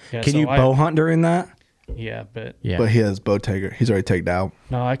 Yeah, Can so you bow hunt during that? Yeah, but But he has bow tagger. He's already tagged out.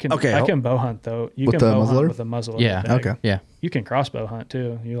 no, I can. Okay, I can bow hunt though. You With can the bow muzzleloader? hunt with a muzzleloader. Yeah. tag. Okay. Yeah. You can crossbow hunt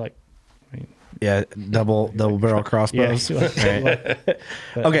too. Yeah. Double barrel crossbows.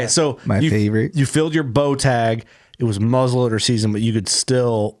 Okay. So My favorite. You filled your bow tag. It was muzzleloader season, but you could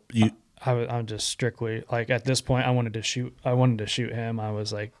still I'm just strictly like at this point. I wanted to shoot him. I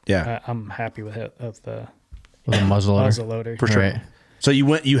was like, Yeah. I'm happy with it of the With a muzzleloader. muzzleloader. For sure. Right. So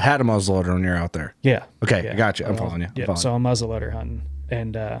you had a muzzleloader when you're out there. Yeah. Okay, Yeah. I got you. I'm following you. Yeah. I'm following So I'm muzzleloader hunting,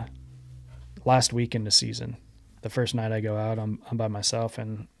 And last weekend of season, the first night I go out, I'm by myself,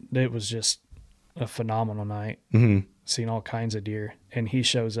 and it was just a phenomenal night. Seeing all kinds of deer. And he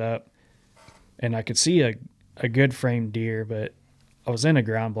shows up, and I could see a good framed deer, but I was in a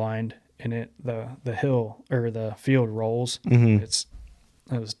ground blind, and the hill or the field rolls. It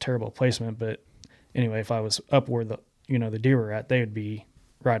was terrible placement, but anyway, if I was up where the deer were at, they would be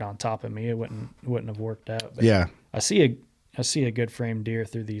right on top of me. It wouldn't have worked out. But Yeah. I see a good framed deer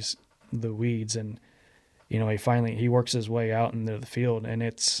through the weeds, and he works his way out into the field, and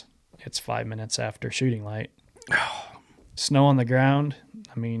it's 5 minutes after shooting light. Snow on the ground.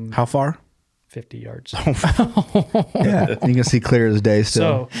 I mean, How far? 50 yards. Yeah, you can see clear as day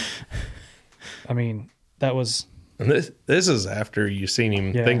still. So, I mean, that was. And this is after you seen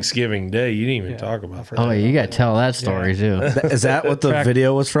him Yeah. Thanksgiving Day. You didn't even talk about that. Oh, you got to tell that story too. Is that what the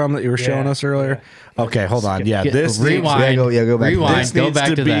video was from that you were showing us earlier? Okay, hold on. Yeah, this rewind. Go back. Rewind. This Go needs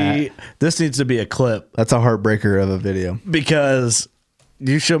back to that. This needs to be a clip That's a heartbreaker of a video. because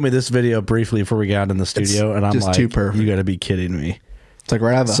you showed me this video briefly before we got in the studio, and I'm just like, too perfect. you got to be kidding me. It's like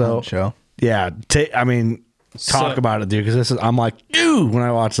right out of a So- hunt show. Yeah, talk about it, dude. Because I'm like, dude, when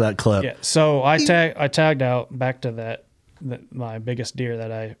I watch that clip. Yeah. So I tagged out back to that my biggest deer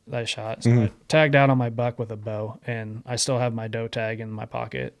that I shot. So I tagged out on my buck with a bow, and I still have my doe tag in my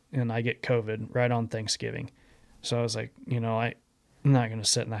pocket, and I get COVID right on Thanksgiving. So I was like, I'm not going to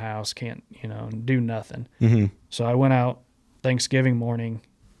sit in the house, can't, do nothing. So I went out Thanksgiving morning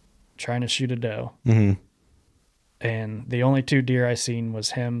trying to shoot a doe. And the only 2 deer I seen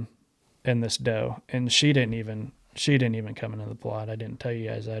was him and this doe, and she didn't even come into the plot. I didn't tell you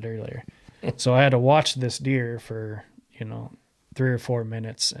guys that earlier. So I had to watch this deer for 3 or 4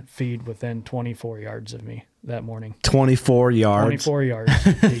 minutes and feed within 24 yards of me that morning. 24 yards. 24 yards.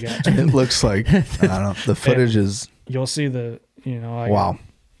 You got It looks like I don't know. The footage is You'll see wow.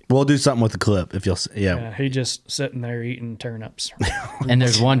 We'll do something with the clip if you'll. Yeah, he just sitting there eating turnips. And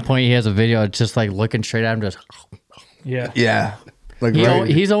there's one point he has a video just like looking straight at him, just Yeah. Yeah. Like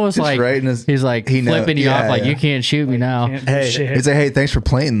he's almost just like right in his, he's like he know- flipping you yeah, off like yeah. you can't shoot me now. Can't do Hey, shit. He's like, hey, thanks for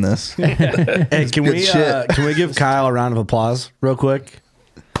playing this. Hey, can good we shit. can we give Kyle a round of applause real quick?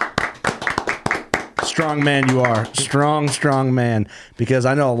 Strong man you are. Strong man. Because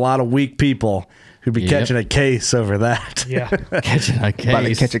I know a lot of weak people who'd be catching a case over that. Yeah. Catching a About to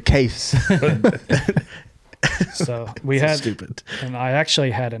case. catch a case. So we had Stupid. And I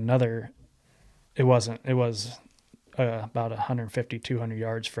actually had another. It was about 150, 200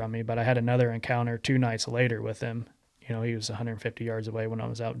 yards from me, but I had another encounter 2 nights later with him. He was 150 yards away when I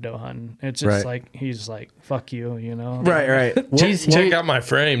was out doe hunting. It's just like, he's like, fuck you, Right. Check out my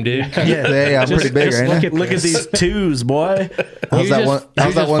frame, dude. Hey, I'm pretty big, just right? look at Look at these twos, boy. How's You that just- one? you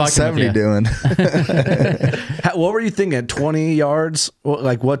How's that just fucking with 170 you. doing? What were you thinking? 20 yards?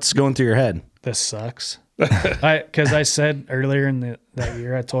 Like, what's going through your head? This sucks. Because I said earlier in that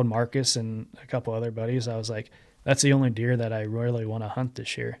year, I told Marcus and a couple other buddies, I was like, that's the only deer that I really want to hunt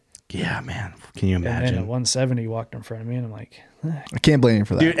this year. Yeah, man. Can you And then a imagine? 170 walked in front of me, and I'm like, I can't blame you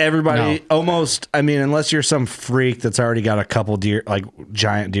for that. Dude, everybody almost, unless you're some freak that's already got a couple deer, like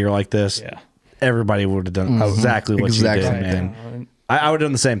giant deer like this, yeah. everybody would have done exactly what Exactly. you did, Right, man. and I would have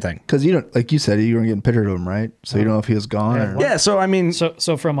done the same thing. Because you don't, like you said, you weren't getting pictures of him, right? So you don't know if he was gone or. Yeah, so I mean, So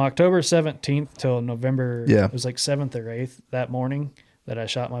from October 17th till November, Yeah. it was like 7th or 8th that morning that I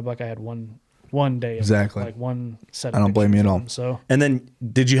shot my buck. I had one day. Of, Exactly. like one set. I don't blame you at pictures all. of him, So and then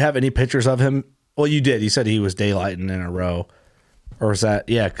did you have any pictures of him? Well, you did. You said he was daylighting in a row. Or was that,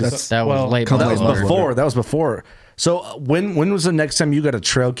 yeah, because That was late. Come that on, was Lord. before. That was before. So when was the next time you got a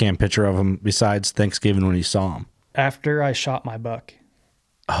trail cam picture of him besides Thanksgiving when you saw him? after I shot my buck,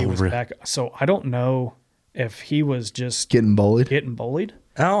 he was back. So I don't know if he was just Getting bullied.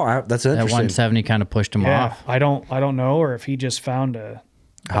 Oh, that's interesting. That 170 kind of pushed him Yeah, off. I don't know, or if he just found a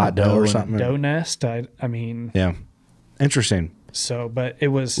hot doe or something. doe nest. I mean, Yeah, interesting. so, but it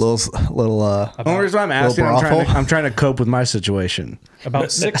was Little The only reason why I'm asking, brothel? I'm trying to cope with my situation.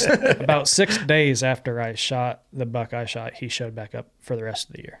 about 6 days after I shot the buck I shot, he showed back up for the rest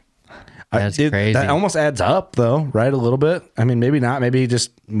of the year. That's crazy. That almost adds up, though, right? A little bit. I mean, maybe not. Maybe he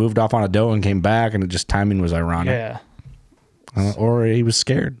just moved off on a doe and came back, and it just timing was ironic. Yeah. Or he was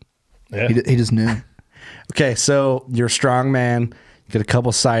scared. Yeah. He just knew. Okay, so you're a strong man. You get a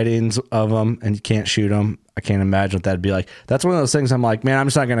couple sightings of them, and you can't shoot them. I can't imagine what that'd be like. That's one of those things I'm like, man, I'm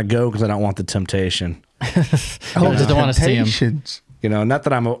just not going to go because I don't want the temptation. Just don't want to see him. Temptations. You know, not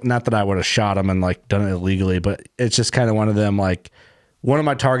that I would have shot him and like done it illegally, but it's just kind of one of them. Like one of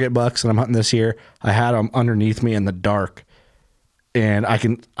my target bucks that I'm hunting this year, I had him underneath me in the dark, and I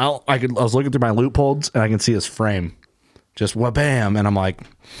was looking through my loopholes and I can see his frame. just wha-bam. And I'm like,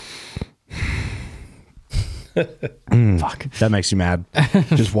 fuck, that makes you mad.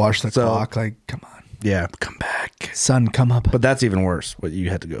 Just watch the clock. Like, come on. Yeah, come back. Sun, come up. But that's even worse, what you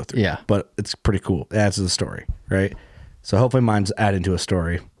had to go through. Yeah. But it's pretty cool. It adds to the story, right? So hopefully mine's adding to a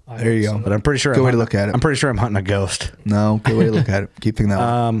story. There you go. But I'm pretty sure Good way to look at it. I'm pretty sure I'm hunting a ghost. No, good way to look at it. Keep thinking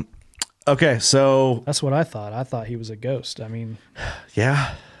that way. Okay, so That's what I thought. I thought he was a ghost. I mean,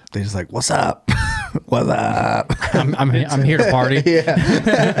 yeah. They're just like, what's up? What's up? I'm here to party.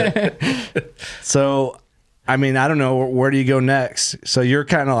 So I mean, I don't know, where do you go next? So you're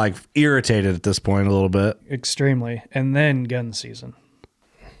kind of like irritated at this point a little bit. extremely. And then gun season.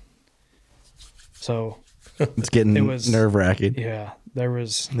 So It's getting It was- nerve-wracking. yeah, there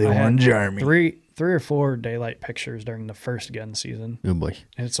was They I had won Jeremy. three or four daylight pictures during the first gun season. Oh boy.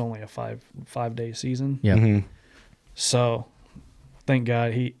 And it's only a five-day season. Yeah. Mm-hmm. So thank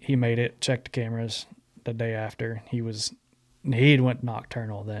God he made it. Checked the cameras the day after. He'd went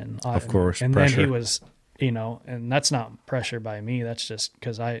nocturnal then. Of course, And pressure. then he was, and that's not pressure by me. That's just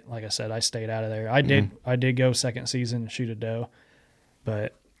because like I said, I stayed out of there. I did go second season and shoot a doe,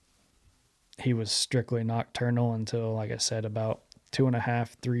 but he was strictly nocturnal until, like I said, about 2.5,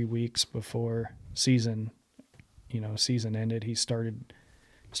 3 weeks before season ended. He started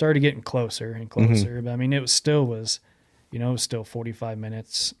getting closer and closer. But I mean, it was still 45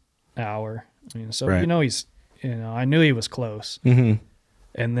 minutes, hour. I mean, so Right. I knew he was close. Mm-hmm.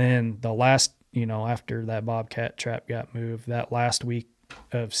 And then the last, after that bobcat trap got moved, that last week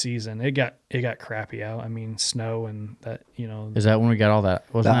of season, it got crappy out. I mean, snow and that, Is that when we got all that?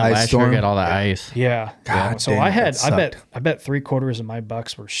 Wasn't The that ice last storm? year we got all that ice? yeah. God So damn, I that sucked. bet 3/4 of my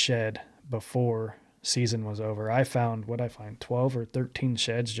bucks were shed before season was over. I found 12 or 13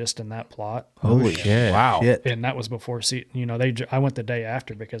 sheds just in that plot. Holy shit. Wow. shit. And that was before I went the day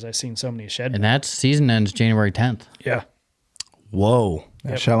after because I seen so many shed. And that season ends January 10th. yeah. Whoa.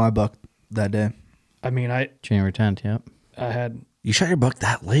 I shot my buck that day. I mean, January 10th, yep. I had You shot your buck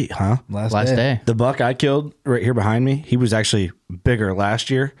that late, huh? Last day. The buck I killed right here behind me, he was actually bigger last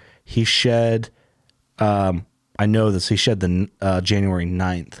year. He shed, I know this, he shed the January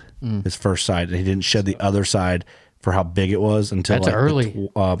 9th, his first side, and he didn't shed the other side for how big it was until That's like early.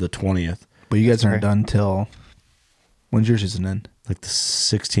 the 20th, But you guys aren't done till, when's your season end? like the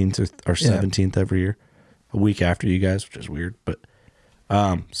 16th or 17th every year, a week after you guys, which is weird. But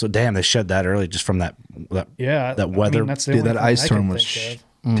so damn, they shed that early just from that yeah that weather. I mean, that's the Dude, only that thing ice I storm can was think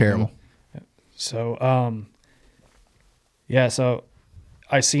of. terrible. So, so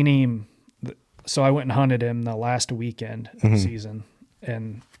I seen him. So I went and hunted him the last weekend of the season,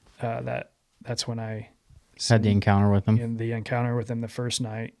 and that's when I Had the encounter with him. in the encounter with him the first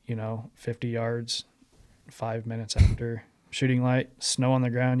night. 50 yards, 5 minutes after shooting light, snow on the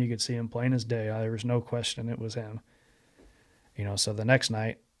ground. You could see him plain as day. There was no question it was him. So the next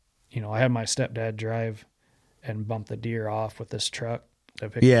night, I had my stepdad drive and bump the deer off with this truck.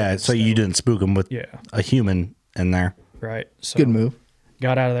 that picked Yeah, up the so you snow. didn't spook him with Yeah. a human in there. Right. So Good move.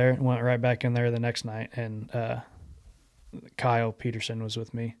 got out of there and went right back in there the next night. And Kyle Peterson was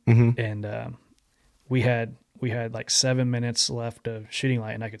with me. And we had like 7 minutes left of shooting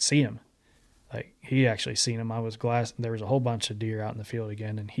light, and I could see him. Like, he actually seen him. There was a whole bunch of deer out in the field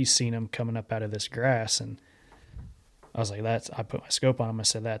again, and he seen him coming up out of this grass. And I was like, I put my scope on him. I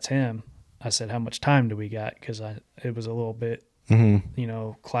said, that's him. I said, how much time do we got? Because it was a little bit,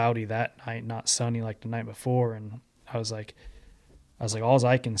 cloudy that night, not sunny like the night before. And I was like, all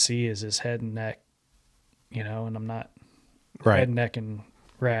I can see is his head and neck, and I'm not head, neck, and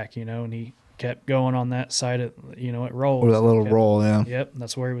rack, and he kept going on that side of, it rolls. Or that little Kept- roll, yeah. Yep,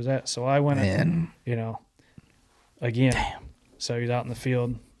 that's where he was at. So I went, Man. again. Damn. So he's out in the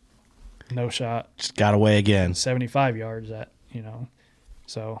field, no shot, Just got away again. 75 yards at,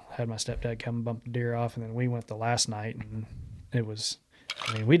 So had my stepdad come and bump the deer off, and then we went the last night, and it was,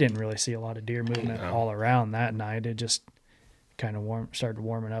 we didn't really see a lot of deer movement all around that night. It just kind of started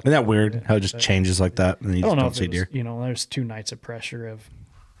warming up. Isn't a that little weird bit. how it just But changes like that and you I just don't know don't if see it was, deer? there's 2 nights of pressure of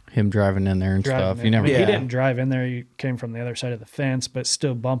Him driving in there and driving stuff. in. You never. I mean, Yeah. He didn't drive in there. He came from the other side of the fence, but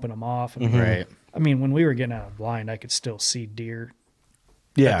still bumping them off. And Right. I mean, when we were getting out of blind, I could still see deer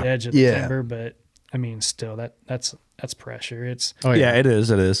at the Yeah. edge of the Yeah. timber, but I mean, still that's pressure. It's Oh Yeah, it is.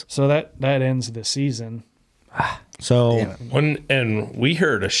 It is. so that ends the season. So And we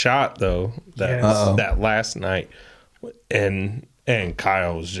heard a shot though Yes. that last night, and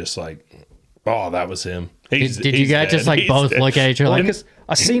Kyle was just like, "Oh, that was him." Did you guys just like both look at each other like, Because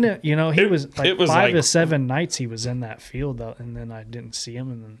I seen it, he was like it was 5 to like- 7 nights he was in that field, though, and then I didn't see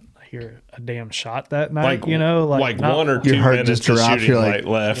him, and then I hear a damn shot that night, like not- 1 or 2 Your heart minutes just of dropped, shooting you're like- light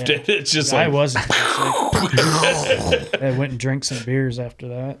left. Yeah. It's just I like wasn't. I went and drank some beers after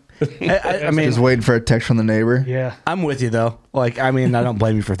that. I mean, Just waiting for a text from the neighbor. Yeah. I'm with you though. Like, I mean, I don't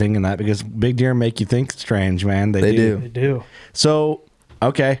blame you for thinking that because big deer make you think strange, man. They do. They do. So,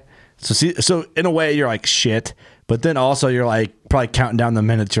 okay. So in a way, you're like shit, but then also you're like probably counting down the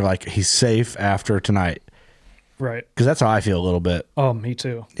minutes. You're like, he's safe after tonight, Right. because that's how I feel a little bit. Oh, me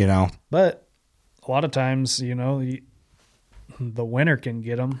too. You know, But a lot of times, the winter can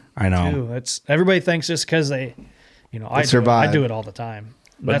get them. I know. Too. That's everybody thinks just because they, I survive. do it all the time.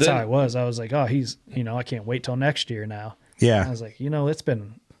 But That's then- how I was. I was like, oh, he's, I can't wait till next year now. Yeah. I was like, it's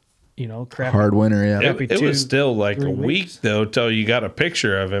been, crap. Hard winter, yeah. Happy it was still like 3 a week weeks. though till you got a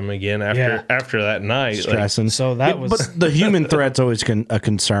picture of him again after that night. Like, stressing. So that was- But the human threat's always a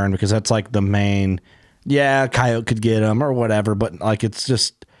concern because that's like the main. Yeah, coyote could get him or whatever, but like it's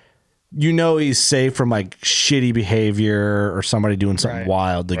just he's safe from like shitty behavior or somebody doing something Right.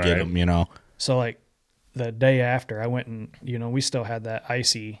 wild to get Right. him. So like the day after I went and, we still had that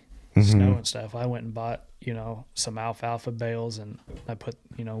icy snow and stuff. I went and bought, some alfalfa bales, and I put,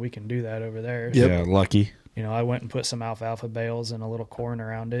 we can do that over there. Yeah, lucky. I went and put some alfalfa bales and a little corn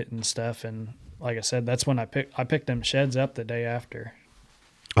around it and stuff. And like I said, that's when I picked them sheds up the day after.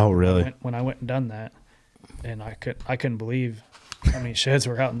 Oh, really? When I went and done that, and I couldn't believe how many sheds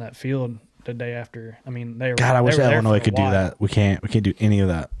were out in that field the day after. I mean, they were. God, I they wish were there Illinois for a could do while. that. We can't do any of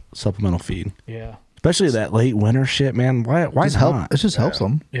that supplemental feed, Yeah, especially that late winter shit, man. Why Just help. not? It just helps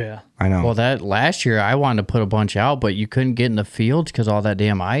them. yeah. I know. well, that last year I wanted to put a bunch out, but you couldn't get in the fields because all that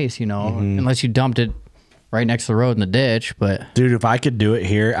damn ice, unless you dumped it right next to the road in the ditch. But Dude, if I could do it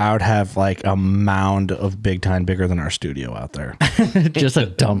here, I would have like a mound of big time bigger than our studio out there. just a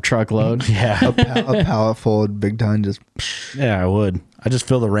dump truck load. Yeah. A pallet full of big time just. Yeah, I would. I just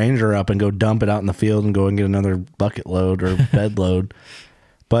fill the Ranger up and go dump it out in the field and go and get another bucket load or bed load.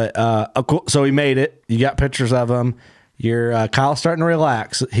 But cool. So he made it. You got pictures of him. You're Kyle's starting to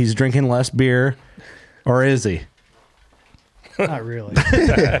relax. He's drinking less beer, or is he? Not really.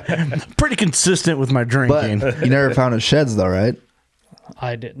 Pretty consistent with my drinking. But you never found his sheds though, right?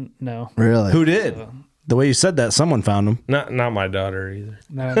 I didn't know. Really? Who did? The way you said that, someone found him. not my daughter either.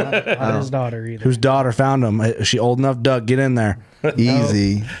 No, not his daughter either. Whose daughter found him? Is she old enough? Doug, get in there.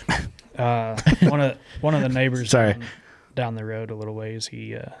 Easy. One of the neighbors Sorry. down the road a little ways,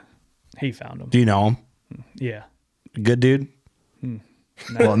 he found him. Do you know him? Yeah. Good dude.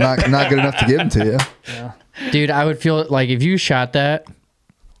 Well, not good enough to give them to you. Yeah. Dude, I would feel like if you shot that,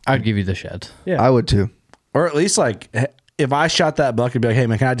 I'd give you the sheds. Yeah. I would too. Or at least like if I shot that buck, I'd be like, hey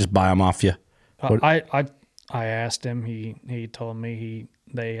man, can I just buy them off you? I asked him. He told me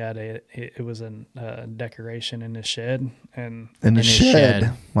they had it was a decoration in his shed, and In the his shed.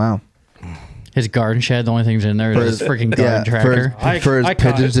 shed. Wow. His garden shed, the only thing's in there For is his- freaking garden tractor. For his I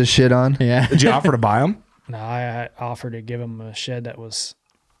caught pigeons it. to shit on. Yeah. Did you offer to buy them? no, I offered to give him a shed that was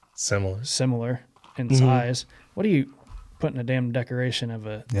Similar. similar in Mm-hmm. size. What are you putting a damn decoration of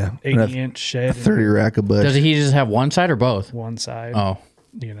a Yeah. 80-inch shed 30 rack of bush. Does he just have one side or both? one side? Oh.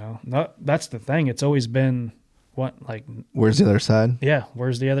 No, that's the thing. It's always been what like Where's the other side? yeah.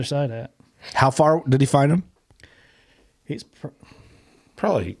 Where's the other side at? How far did he find him? He's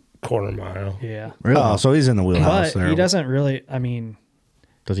Probably quarter mile. yeah, Really? Oh, so he's in the wheelhouse but there. he doesn't really. I mean,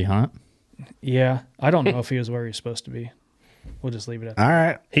 Does he hunt? yeah, I don't know if he was where he's supposed to be. We'll just leave it at All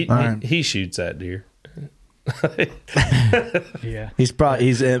right. He shoots that deer. that. Yeah, He's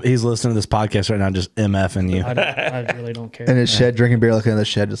listening to this podcast right now, just MFing you. I really don't care. In his shed, drinking beer, looking at the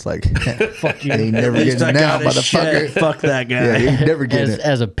shed, just like, Fuck you. ain't never He's getting like, now, "God, this motherfucker. shit, fuck that guy. Yeah, you ain't never getting it.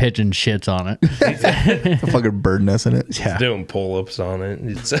 As a pigeon shits on it. A fucking bird nest in it. Yeah. Doing pull-ups on it.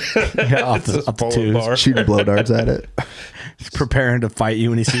 It's, Yeah, off the- it's a off the pull-up twos. bar. Shooting blow darts at it. He's preparing to fight you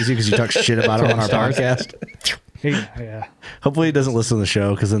when he sees you because you talk shit about him on our Stars. podcast. Yeah, Hopefully he doesn't listen to the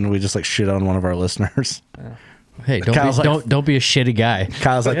show because then we just like shit on one of our listeners. Hey, Kyle's like- don't be a shitty guy.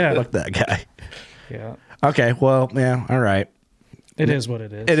 Kyle's like, Yeah. fuck that guy. yeah. Okay, well, yeah, all right. It is what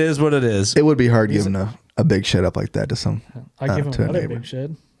it is. It is what it is. It would be hard giving a big shed up like that to some. I give him to a another neighbor. big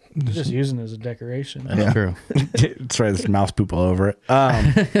shed. Just using it as a decoration. That's Yeah. true. That's right. There's mouse poop all over it.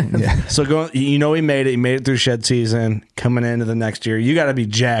 Yeah. So going, he made it. He made it through shed season. Coming into the next year, you got to be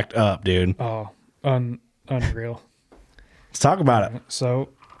jacked up, dude. Oh, unreal. Let's talk about it. So,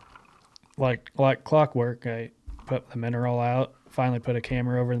 like clockwork, I put the mineral out finally put a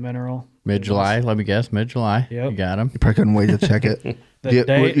camera over the mineral. Mid-July, let me guess. Mid-July. Yep. You got him. You probably couldn't wait to check it. The You-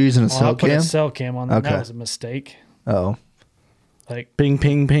 day- were you using a well, cell I put cam? a cell cam on there. Okay. That was a mistake. Oh, Like, Ping,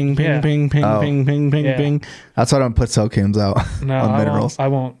 ping, ping, ping, Yeah. ping, ping, Oh. ping, ping, ping, Yeah. ping. that's why I don't put cell cams out no, on I minerals. won't. I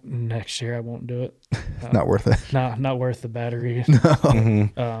won't. Next year, I won't do it. Not worth it. Not worth the battery.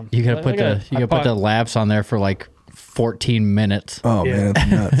 You gotta put the lapse on there for like 14 minutes Oh Yeah. man,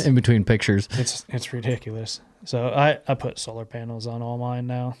 it's nuts. in between pictures. It's ridiculous. So I put solar panels on all mine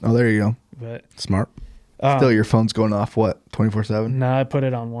now, Oh, there you go. but Smart. Still, your phone's going off. What 24/7? no, I put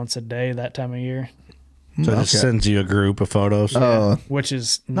it on once a day that time of year, So it just Okay. sends you a group of photos. Oh, which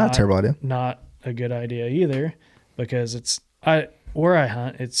is not a terrible idea. Not a good idea either, because where I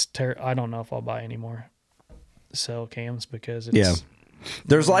hunt, I don't know if I'll buy any more cell cams because it's Yeah.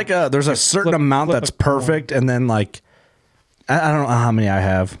 There's a certain amount flip that's a coin. perfect, and then like I don't know how many I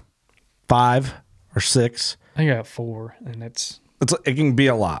have, 5 or 6. I think I got 4, and it can be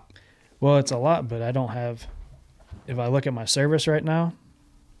a lot. Well, it's a lot, but I don't have. If I look at my service right now,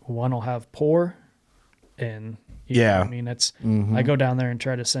 one will have poor, and you know Yeah. what I mean it's. I go down there and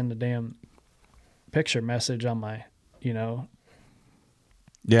try to send a damn picture message on my,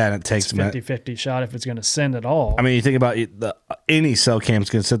 Yeah, and it takes it's a minute. 50-50 shot if it's going to send at all. I mean, you think about any cell cam's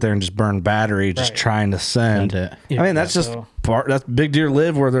can sit there and just burn battery, just Right. trying to send. Send it. I mean, that's just that's big deer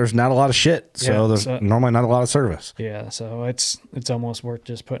live where there's not a lot of shit, so Yeah, there's so- normally not a lot of service. yeah, so it's almost worth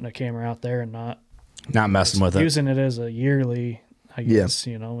just putting a camera out there and not Not messing with it. using it as a yearly. I Yeah. guess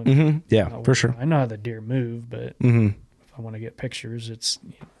and Mm-hmm. Yeah, not for sure. I know how the deer move, but Mm-hmm. if I want to get pictures, it's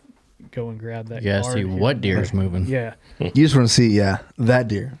go and grab that. You gotta card see here what and deer's there. moving. Yeah, You just want to see, that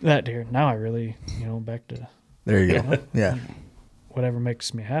deer. that deer. Now I really, back to There you go. Yeah. whatever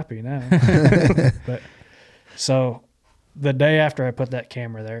makes me happy now. But so the day after I put that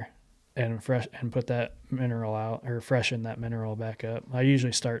camera there and put that mineral out or freshen that mineral back up, I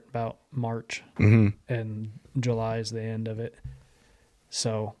usually start about March and July is the end of it.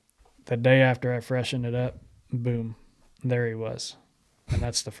 So the day after I freshened it up, boom, there he was. And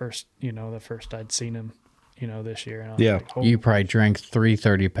that's the first I'd seen him, this year. And I was Yeah. like, holy You probably drank 3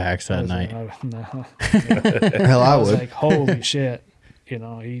 30 packs that night. No. Hell, I I was would. like, holy shit.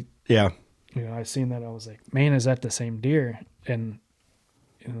 He, Yeah. I seen that. I was like, man, is that the same deer? And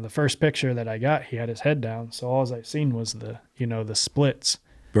the first picture that I got, he had his head down. So all I seen was the splits.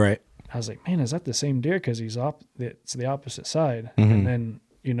 Right. I was like, man, is that the same deer? Because it's the opposite side. Mm-hmm. And then,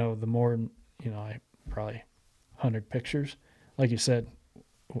 the more, I probably 100 pictures. Like you said,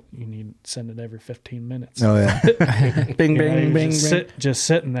 you need to send it every 15 minutes. Oh yeah. Bing, You know, he bing, was bing, just, bing. just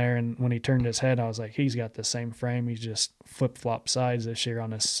sitting there, and when he turned his head, I was like, he's got the same frame. He's just flip flop sides this year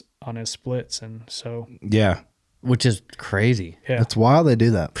on his splits, and so Yeah. Which is crazy. yeah. That's wild they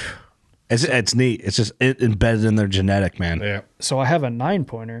do that. It's neat. It's just embedded in their genetic, man. Yeah. So I have a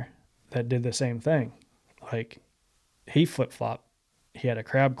 9-pointer that did the same thing. Like he flip flop. He had a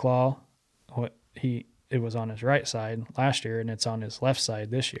crab claw. It was on his right side last year, and it's on his left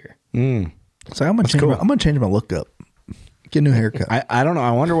side this year. So I'm gonna change my look up. Get a new haircut. I don't know.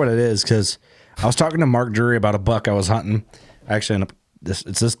 I wonder what it is because I was talking to Mark Drury about a buck I was hunting. Actually,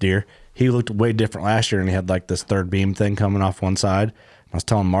 it's this deer. He looked way different last year, and he had like this third beam thing coming off one side. I was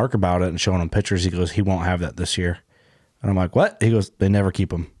telling Mark about it and showing him pictures. He goes, he won't have that this year. And I'm like, what? He goes, they never keep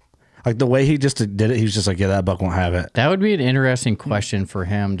them. Like the way he just did it, he was just like, yeah, that buck won't have it. That would be an interesting question for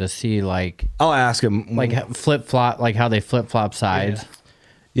him to see, like I'll ask him. flip flop, like how they flip flop sides.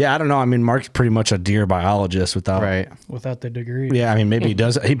 Yeah, I don't know. I mean, Mark's pretty much a deer biologist without. Right. Without the degree. Yeah, I mean, maybe he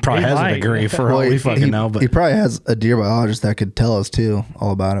does. He probably He has might. a degree for all we fucking know. But he probably has a deer biologist that could tell us too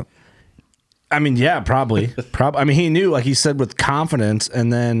all about it. I mean, yeah, probably. I mean, he knew, like he said, with confidence.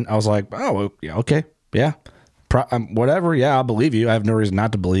 And then I was like, oh, yeah, okay, yeah. Whatever, yeah, I'll believe you. I have no reason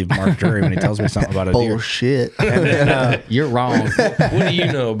not to believe Mark Drury when he tells me something about a deer. Bullshit. And then, You're wrong. What do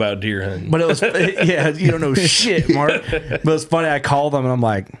you know about deer hunting? but it was, yeah, you don't know shit, Mark. But it's funny. I called him and I'm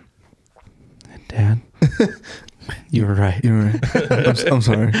like, Dad, you were right. You're right. I'm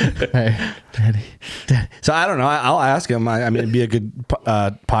sorry. Hey, Daddy. So I don't know. I'll ask him. I mean, it'd be a good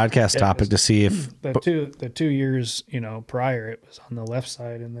podcast topic to see if The 2 years, prior, it was on the left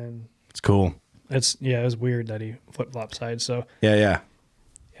side, and then it's cool. it was weird that he flip flop sides. So Yeah.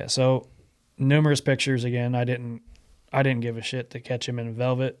 yeah, so numerous pictures again. I didn't give a shit to catch him in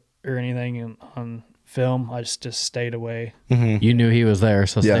velvet or anything on film. I just stayed away. You knew he was there,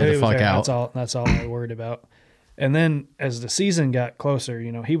 so Yeah. stay He the was fuck there. out. That's all I worried about. And then as the season got closer,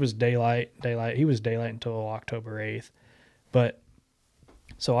 he was daylight. He was daylight until October 8th. But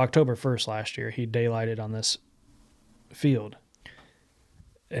so October 1st last year, he daylighted on this field.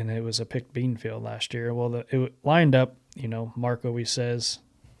 And it was a picked bean field last year. Well, it lined up Mark always says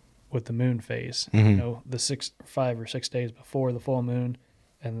with the moon phase, the 5 or 6 days before the full moon,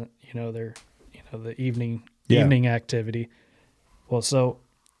 and the evening activity. Well, so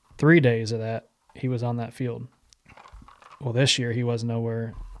 3 days of that he was on that field. Well, this year he was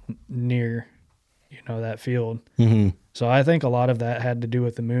nowhere near, that field. Mm-hmm. So I think a lot of that had to do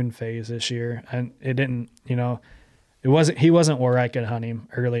with the moon phase this year, and it didn't. He wasn't where I could hunt him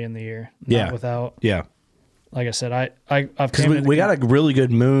early in the year. Without. Yeah. Like I said, I've because we got a really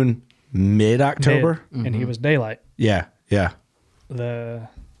good moon mid-October, and he was daylight. Yeah. I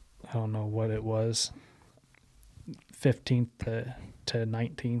don't know what it was, 15th to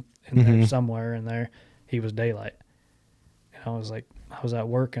 19th in there, somewhere in there, he was daylight. And I was at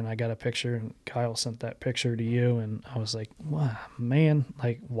work and I got a picture, and Kyle sent that picture to you, and I was like, wow, man,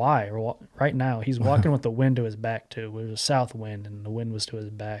 like why? Right now he's walking with the wind to his back too. It was a south wind and the wind was to his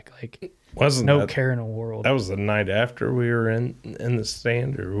back. Like wasn't no that, care in the world. That was the night after we were in the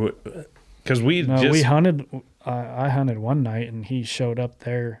stand, or because we hunted. I hunted one night and he showed up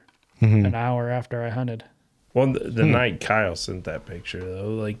there an hour after I hunted. Well, the night Kyle sent that picture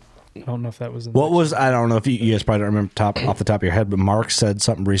though, like I don't know if that was I don't know if you guys probably don't remember off the top of your head, but Mark said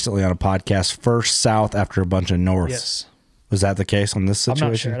something recently on a podcast, first south after a bunch of north. Yes. Was that the case on this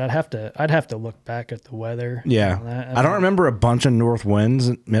situation? I'm not sure. I'd have to look back at the weather. Yeah. I don't remember a bunch of north winds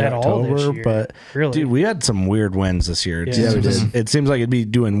in mid-October, but really? Dude, we had some weird winds this year. Yeah, we did. It seems like it'd be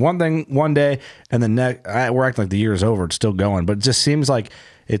doing one thing one day and then we're acting like the year's over. It's still going, but it just seems like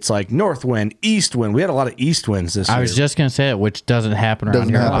it's like north wind, east wind. We had a lot of east winds this year. I was just going to say it, which doesn't happen around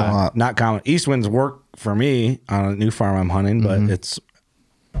here a lot. Not common. East winds work for me on a new farm I'm hunting, but it's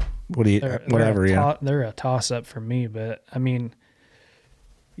whatever. They're a toss up for me, but I mean,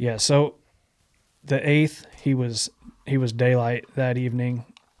 yeah. So the 8th, he was daylight that evening,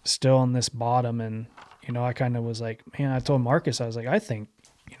 still on this bottom, and I kind of was like, man. I told Marcus, I was like, I think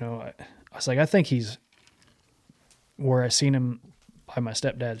he's where I seen him by my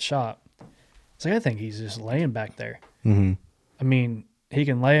stepdad's shop. It's like I think he's just laying back there. Mm-hmm. I mean, he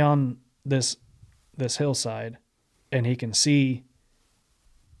can lay on this hillside, and he can see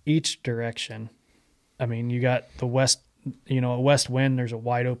each direction. I mean, you got the west, a west wind. There's a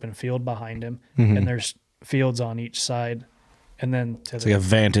wide open field behind him, and there's fields on each side, and then it's like a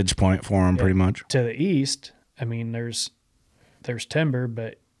vantage point for him, pretty much. To the east, I mean, there's timber,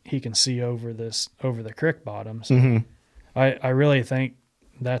 but he can see over the creek bottom. So I really think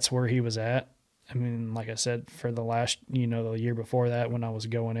that's where he was at. I mean, like I said, for the last, the year before that, when I was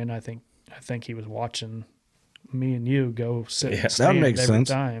going in, I think he was watching me and you go sit and stand that makes every sense.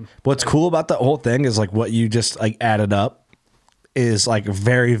 time. What's cool about the whole thing is like what you just like added up is like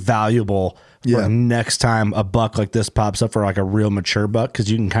very valuable for next time a buck like this pops up for like a real mature buck, because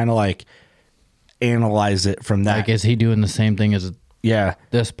you can kind of like analyze it from that. Like, is he doing the same thing as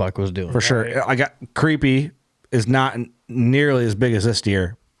this buck was doing? For sure. I got creepy is not nearly as big as this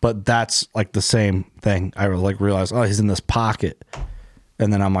deer, but that's like the same thing. I like realized, oh, he's in this pocket,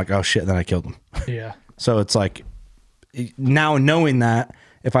 and then I'm like, oh shit, then I killed him. Yeah. So it's like now knowing that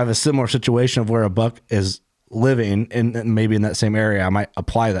if I have a similar situation of where a buck is living and maybe in that same area, I might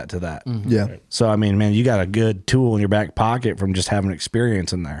apply that to that. Yeah. So I mean, man, you got a good tool in your back pocket from just having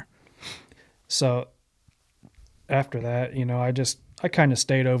experience in there. So after that, I kind of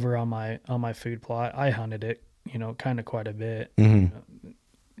stayed over on my food plot. I hunted it, kind of quite a bit.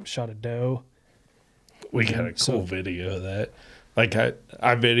 Shot a doe. We got a cool video of that. Like I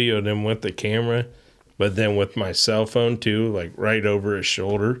videoed him with the camera, but then with my cell phone too, like right over his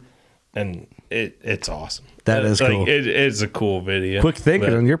shoulder, and it's awesome. That is like, cool. It's a cool video. Quick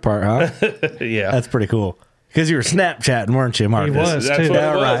thinking on your part, huh? Yeah, that's pretty cool. Because you were Snapchatting, weren't you, Marcus? He was, That's too. what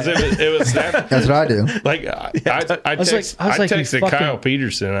it was. Right. It was Snapchat. That's what I do. Like I texted Kyle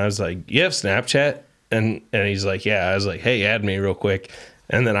Peterson. I was like, "You have Snapchat?" And he's like, "Yeah." I was like, "Hey, add me real quick."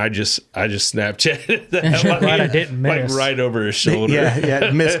 And then I just Snapchatted that. Glad I didn't miss. Like right over his shoulder.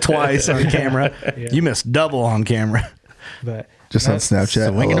 Yeah, missed twice on camera. Yeah. You missed double on camera. But Just on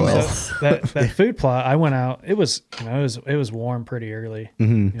Snapchat. LOL. that food plot, I went out. It was it was warm pretty early.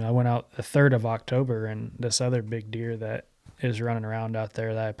 I went out the 3rd of October, and this other big deer that is running around out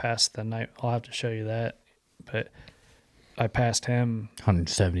there that I passed the night. I'll have to show you that, but I passed him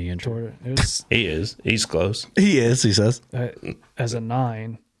 170 inches. He's close. He is. He says as a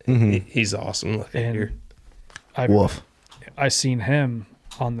 9. He's awesome looking deer. Wolf. I seen him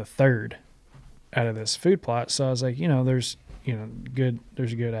on the 3rd out of this food plot, so I was like, there's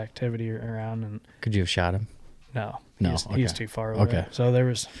good activity around. And could you have shot him? No, okay. he's too far away. Okay. So there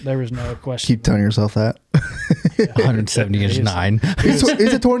was no question. Keep telling yourself that. 170 inch 9.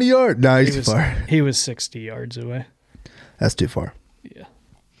 It's a 20 yard. No, he's too far. He was 60 yards away. That's too far. Yeah.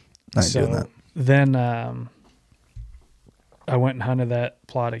 I ain't doing that. Then I went and hunted that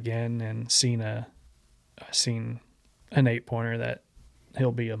plot again and seen an 8-pointer that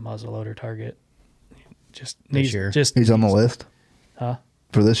he'll be a muzzleloader target. Just needs, year. just He's on the needs- list? Huh?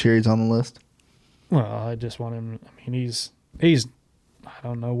 For this year, he's on the list? Well, I just want him. I mean, he's. I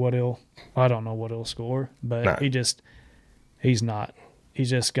don't know what he'll score, but Nah. he's not. He's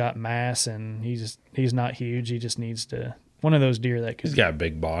just got mass, and he's not huge. He just needs to. One of those deer that He's could got a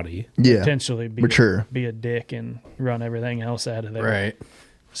big body. Yeah. potentially be Mature. be a dick and run everything else out of there. Right.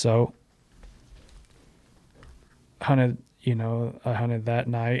 So I hunted that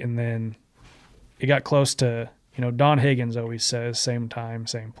night, and then it got close to, Don Higgins always says same time,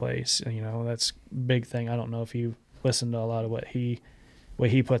 same place. That's a big thing. I don't know if you listen to a lot of what he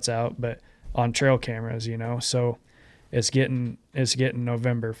puts out, but on trail cameras, so it's getting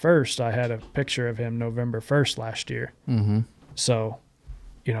November 1st. I had a picture of him November 1st last year. Mm-hmm. So,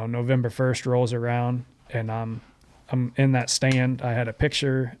 November 1st rolls around, and I'm in that stand. I had a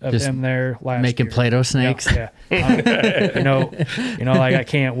picture of Just him there last making year. Play-Doh snakes. Yeah. Like I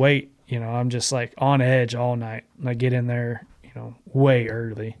can't wait. I'm just like on edge all night. And I get in there, way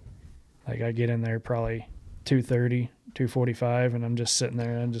early. Like I get in there probably 2:30, 2:45, and I'm just sitting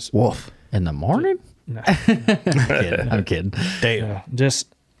there and I'm just Wolf. In the morning? no, I'm kidding. Damn.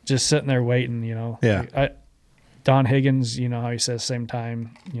 just sitting there waiting. Yeah. Don Higgins, how he says same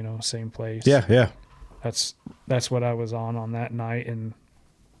time, same place. Yeah. That's what I was on that night and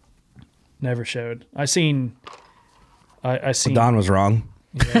never showed. I seen Don was wrong.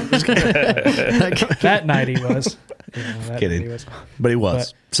 that night he was. That Kidding. night he was. But he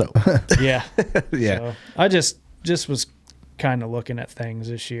was. Yeah. Yeah. So I just was kind of looking at things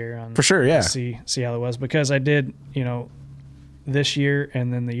this year on For sure, yeah. See how it was, because I did, this year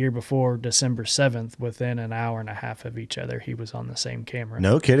and then the year before, December 7th, within an hour and a half of each other, he was on the same camera.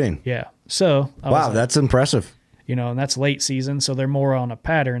 No kidding. Yeah. So I was Wow, like, that's impressive. and that's late season, so they're more on a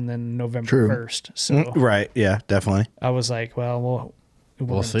pattern than November True. 1st. So Right. Yeah, definitely. I was like, well, we're We'll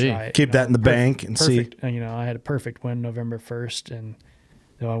gonna see. try it, Keep that in the bank and see. perfect, I had a perfect win November 1st, and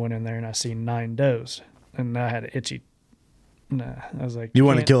I went in there and I seen 9 does, and I had an itchy. Nah, I was like, You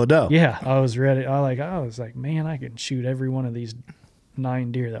want to can't- kill a doe? Yeah, I was ready. I was like, man, I can shoot every one of these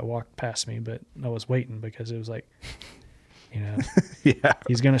 9 deer that walked past me, but I was waiting because it was like, Yeah.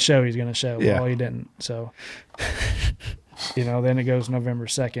 he's gonna show. Yeah. Well, he didn't. So, then it goes November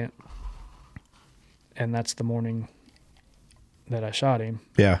 2nd, and that's the morning that I shot him.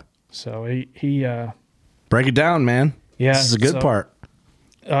 Yeah. So he Break it down, man. yeah. This is a good so part.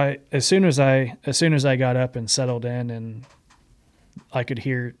 As soon as I got up and settled in, and I could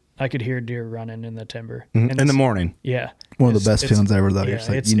hear deer running in the timber In And the it's- morning. Yeah, One of the best feelings ever, though. Yeah, You're just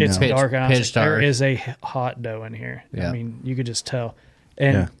like, it's Pitch- dark. And I was pitch like, there dark. is a hot doe in here. Yeah. I mean, you could just tell.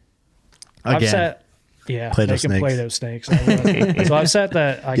 And Yeah. I've Again. sat, yeah, Play-Doh making snakes. Play-Doh snakes. I was. So I've sat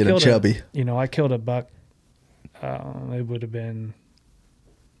that. I Get 'em killed chubby. I killed a buck. It would have been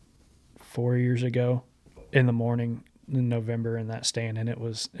 4 years ago, in the morning in November in that stand, and it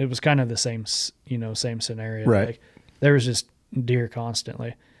was kind of the same scenario. Right. Like, there was just deer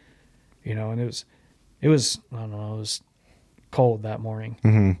constantly, and it was I don't know, it was cold that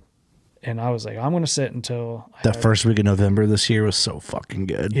morning, and I was like, I'm gonna sit until That first week of November this year was so fucking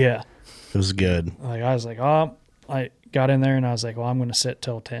good. yeah. It was good. Like I was like, I got in there and I was like, well, I'm gonna sit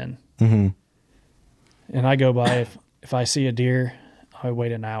till 10. Mm-hmm. And I go by if I see a deer, I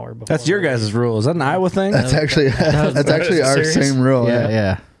wait an hour before. That's your guys' rule. Is that an Iowa thing? That's actually our serious? same rule. Yeah, Yeah.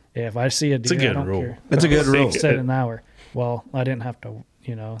 yeah. Yeah, if I see a deer, a good I don't rule. care. It's a good rule. Sit an hour. Well, I didn't have to.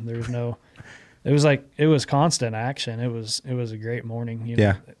 There was no. It was constant action. It was a great morning.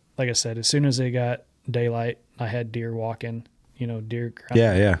 Yeah. Like I said, as soon as it got daylight, I had deer walking. Deer. Grunting.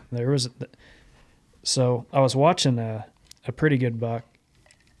 Yeah. There was. So I was watching a pretty good buck,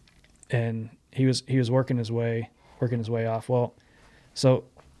 and he was working his way off. Well, so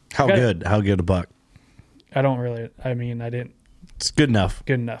How Okay. good? How good a buck? I don't really. I mean, I didn't. It's good enough.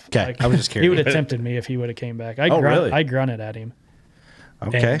 Good enough. Okay, I was just curious. He would have tempted me if he would have came back. Oh, really? I grunted at him.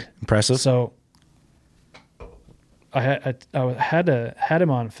 Okay. And Impressive. So I had him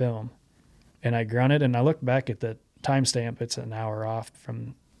on film, and I grunted, and I looked back at the timestamp. It's an hour off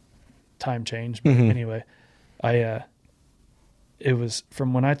from time change, but anyway, it was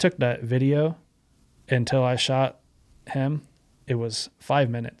from when I took that video until I shot him. It was 5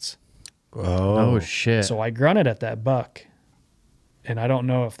 minutes. Oh shit. So I grunted at that buck, and I don't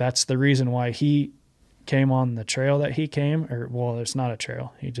know if that's the reason why he came on the trail that he came, or well, it's not a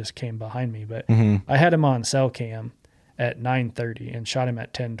trail. He just came behind me, but I had him on cell cam, at 9:30 and shot him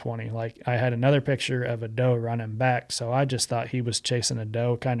at 10:20. Like, I had another picture of a doe running back, so I just thought he was chasing a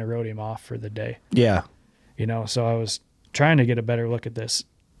doe, kind of wrote him off for the day. Yeah. You know, so I was trying to get a better look at this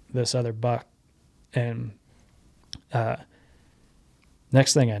other buck, and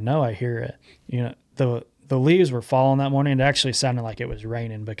next thing I know, I hear it. You know, the leaves were falling that morning. It actually sounded like it was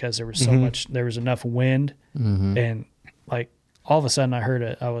raining because there was so much. There was enough wind, and like all of a sudden, I heard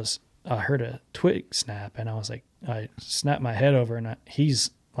a twig snap, and I was like, I snapped my head over, and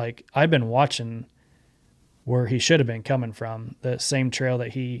he's like, I've been watching where he should have been coming from, the same trail that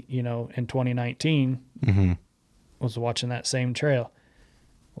he, you know, in 2019 was watching that same trail.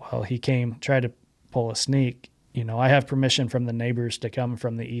 Well, he tried to pull a sneak. You know, I have permission from the neighbors to come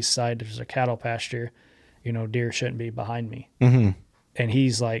from the east side. There's a cattle pasture. You know, deer shouldn't be behind me. And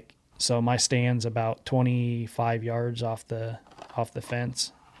he's like, so my stand's about 25 yards off the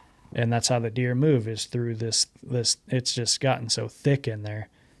fence. And that's how the deer move, is through this, it's just gotten so thick in there.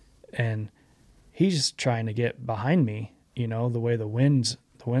 And he's trying to get behind me, you know, the way the wind's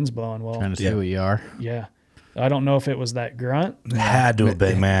blowing. Well, Trying to see what you are. Yeah. I don't know if it was that grunt. It had to have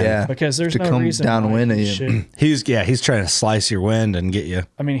been, man. Yeah. Because there's To no come reason downwind why of he you. should. He's trying to slice your wind and get you.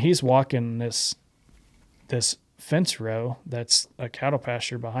 I mean, he's walking this fence row that's a cattle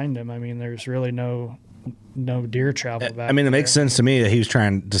pasture behind him. I mean, there's really no deer travel back. I mean, it there. makes sense to me that he was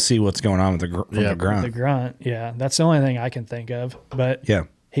trying to see what's going on with the grunt. The grunt, yeah, that's the only thing I can think of. But Yeah.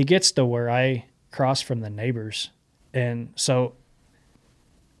 he gets to where I cross from the neighbors, and so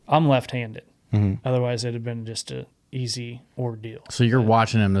I'm left-handed. Otherwise, it'd have been just a easy ordeal. So you're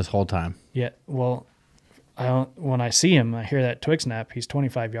watching him this whole time. Yeah, well, when I see him, I hear that twig snap. He's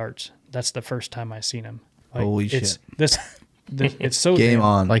 25 yards. That's the first time I seen him. Like, Holy it's, shit. It's so Game damn,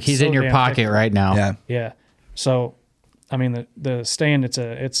 on. Like he's so in your damn pocket thick. right now. Yeah. Yeah. So, I mean, the stand,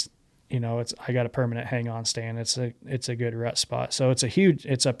 it's you know, I got a permanent hang on stand. It's a good rut spot. So it's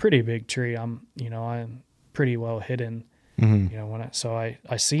a pretty big tree. I'm pretty well hidden. You know, when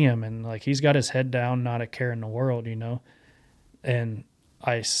I see him, and like, he's got his head down, not a care in the world, you know. And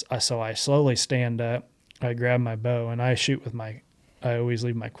I slowly stand up. I grab my bow, and I shoot with I always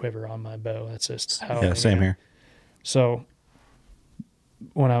leave my quiver on my bow. That's just how. Yeah, same here. So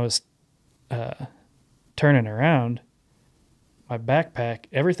when I was turning around, my backpack,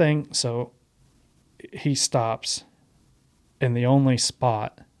 everything. So he stops, and the only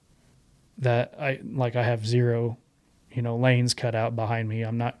spot that I have zero, you know, lanes cut out behind me.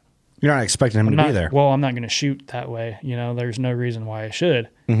 You're not expecting him to be there. Well, I'm not going to shoot that way. You know, there's no reason why I should.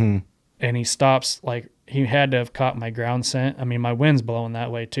 And he stops, like, he had to have caught my ground scent. I mean, my wind's blowing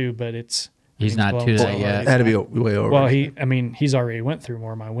that way too, but he's not to that yet. It had to be way over. Well, he's already went through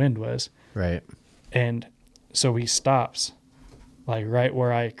where my wind was. Right. And so he stops, like right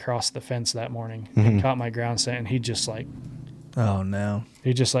where I crossed the fence that morning, and caught my ground scent, and he just like, oh no,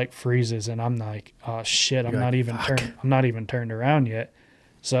 he just like freezes, and I'm like, oh shit, I'm not even turned around yet.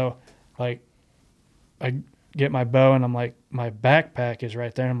 So like, I get my bow, and I'm like, my backpack is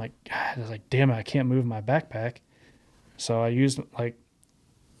right there. And I'm like, God, I was like, damn it, I can't move my backpack. So I used, like,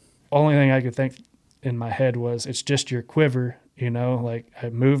 only thing I could think in my head was, it's just your quiver, you know, like, I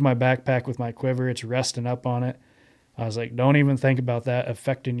moved my backpack with my quiver. It's resting up on it. I was like, don't even think about that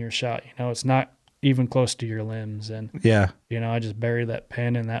affecting your shot. You know, it's not even close to your limbs. And, yeah, you know, I just buried that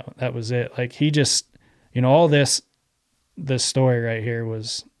pin, and that was it. Like, he just, you know, all this story right here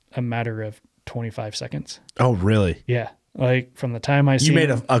was a matter of 25 seconds. Oh, really? Yeah. Like, from the time I see you made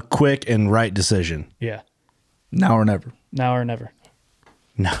him, a quick and right decision. yeah. now or never. Now or never.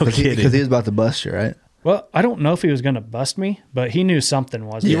 No kidding. Because he was about to bust you, right? Well, I don't know if he was going to bust me, but he knew something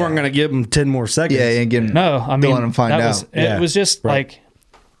was. You weren't going to give him 10 more seconds. Yeah, and give him. No, I mean, Don't let him find that out. was, Yeah. it was just Right. like,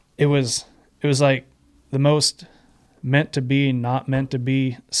 it was like the most meant to be, not meant to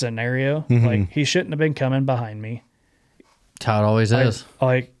be scenario. Like, he shouldn't have been coming behind me. That's how it always is.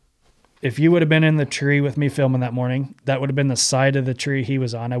 Like, if you would have been in the tree with me filming that morning, that would have been the side of the tree he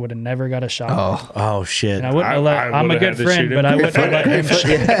was on. I would have never got a shot. Oh shit. And I wouldn't have let, I I'm a would've good had to friend, shoot but him. I wouldn't have let him shoot.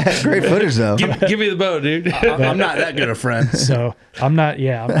 Yeah, great footage though. Give me the bow, dude. I'm not that good a friend. So I'm not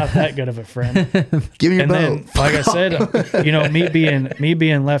that good of a friend. Give me your And bow. then, like I said, you know, me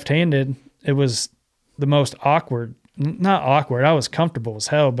being left-handed, it was the most awkward. Not awkward. I was comfortable as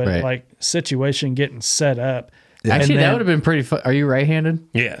hell, but Right. like, situation getting set up. Actually, And that then- would have been pretty fun. Are you right-handed?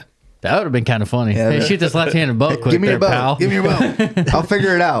 Yeah. That would have been kind of funny. Yeah, Hey, but- shoot this left-handed bow quick Give me there, your bow. pal. Give me your bow. I'll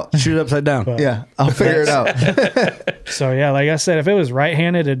figure it out. Shoot it upside down. Yeah, I'll figure it out. So yeah, like I said, if it was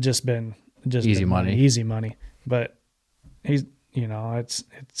right-handed, it'd just been Easy money. easy money. But he's, you know, it's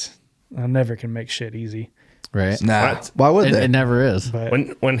I never can make shit easy. Right. Nah. Why would It, they? it never is. But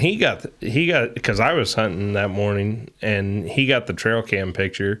When he got because I was hunting that morning and he got the trail cam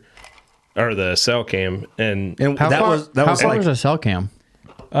picture or the cell cam and How far is a cell cam?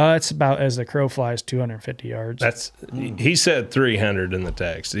 it's about as the crow flies 250 yards. that's he said 300 in the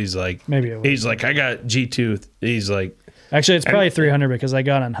text. He's like Maybe it was. he's like I got G2. He's like Actually, it's probably 300 because I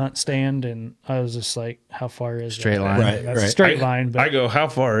got on hunt stand and I was just like, how far is Straight that? line. Right, That's a right. straight line. But I go, how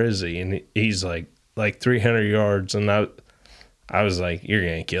far is he? And he's like 300 yards. And I was like, you're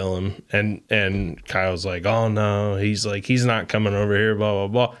gonna kill him. And Kyle's like, oh no, he's like, he's not coming over here. Blah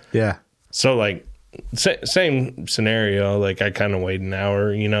blah blah. Yeah. So like, same scenario. Like I kind of wait an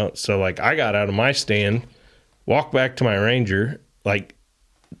hour, you know. So like, I got out of my stand, walked back to my Ranger, like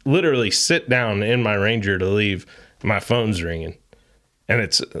literally sit down in my Ranger to leave. My phone's ringing, and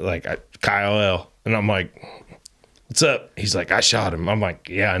it's like Kyle L. And I'm like, what's up? He's like, I shot him. I'm like,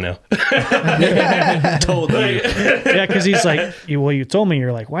 yeah, I know. Totally. yeah, because he's like, you told me,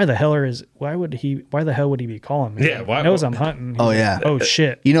 you're like, why the hell would he be calling me? Yeah, Like, why- he knows I'm hunting. He's Oh, like, yeah. oh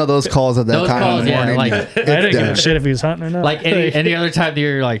shit. You know those calls at that Those time calls, in the yeah, morning. like- I didn't give a shit if he was hunting or not. Like any other time that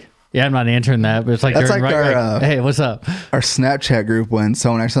you're like, yeah, I'm not answering that. But it's like, That's during like our, hey, what's up? Our Snapchat group, when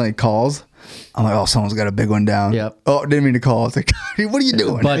someone accidentally calls, I'm like, oh, someone's got a big one down. Yep. Oh, didn't mean to call. It's like, what are you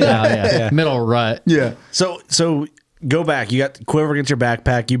doing? But yeah, middle rut. Yeah. So go back. You got the quiver against your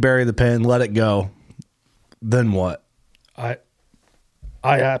backpack. You bury the pin. Let it go. Then what? I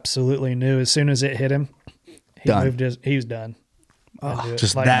absolutely knew as soon as it hit him, he was done.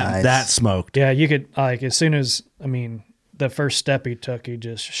 Just Like, that smoked. Yeah, you could like as soon as the first step he took, he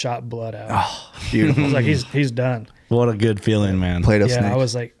just shot blood out. Oh, I beautiful. was like, he's done. What a good feeling, man. Play-Doh Yeah, snake. I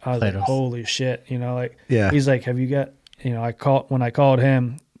was like, Play-Doh. holy shit, like Yeah. He's like, have you got, when I called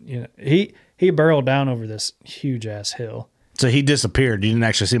him, he burrowed down over this huge ass hill. So he disappeared. You didn't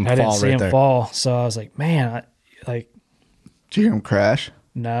actually see him I fall didn't see right him there. fall, so I was like, man, Did you hear him crash?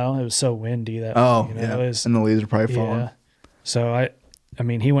 no, it was so windy that Oh, it yeah. was, And the leaves are probably falling. yeah. So I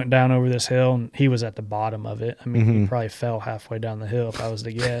mean, he went down over this hill and he was at the bottom of it. I mean, he probably fell halfway down the hill if I was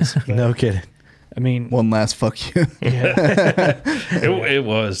to guess. But, No kidding. I mean, One last fuck you. yeah, It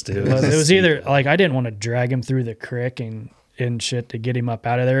was, dude. it was either like I didn't want to drag him through the creek and shit to get him up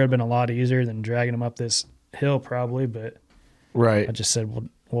out of there. It would have been a lot easier than dragging him up this hill probably, but Right. I just said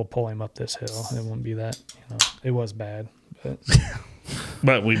we'll pull him up this hill. It won't be that, it was bad, but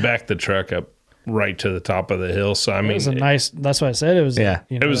But we backed the truck up right to the top of the hill. So I it mean, was a nice. That's why I said it was. Yeah.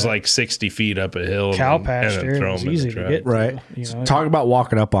 it was like 60 feet up a hill. cow and pasture. then It throw was him in the easy to truck. get. Right. To, Talk about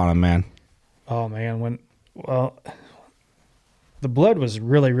walking up on him, man. Oh man, the blood was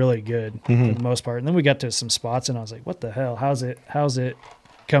really, really good for the most part. And then we got to some spots and I was like, what the hell? How's it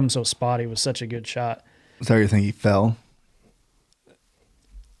come so spotty with such a good shot? So you think he fell?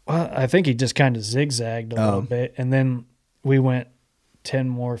 Well, I think he just kind of zigzagged a little bit. And then we went 10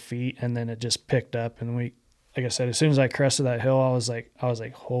 more feet and then it just picked up. And like I said, as soon as I crested that hill, I was like,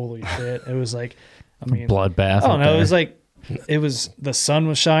 holy shit. It was like, Bloodbath. I don't up know. there. It was like, the sun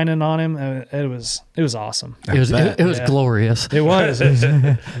was shining on him. It was awesome. It was Yeah. glorious. It was. It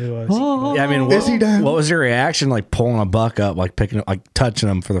was. Yeah, I mean, Is he down? what was your reaction like pulling a buck up, like picking it, like touching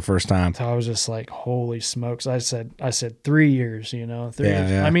him for the first time? So I was just like, holy smokes. I said 3 years, 3 Yeah, years.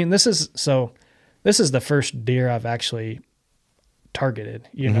 yeah. I mean, this is the first deer I've actually targeted,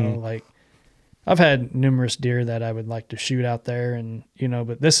 like I've had numerous deer that I would like to shoot out there and,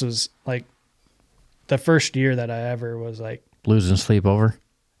 but this was like the first year that I ever was like, Losing sleep over.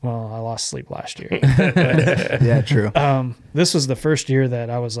 well, I lost sleep last year. Yeah, true. This was the first year that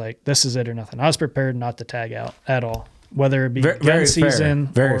I was like, this is it or nothing. I was prepared not to tag out at all, whether it be Very- gun very fair. season.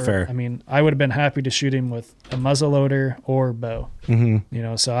 Very or, fair. I mean, I would have been happy to shoot him with a muzzleloader or bow.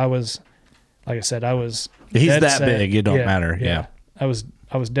 Mm-hmm. So I was, like I said, I was. He's dead that set. big, it don't matter. Yeah. I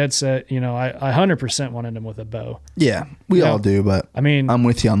was dead set. I 100% wanted him with a bow. Yeah, we all do, but I mean, I'm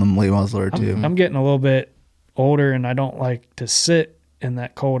with you on the Lee muzzler too. I'm getting a little bit older and I don't like to sit in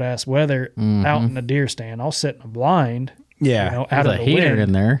that cold ass weather out in the deer stand. I'll sit in a blind, Yeah. out With of a the heater wind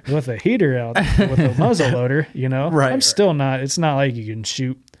in there. with a heater out with a muzzle loader, Right. I'm still not, it's not like you can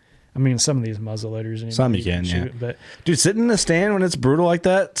shoot. I mean, some of these muzzle loaders, Some you can, yeah. shoot, but Dude, sitting in the stand when it's brutal like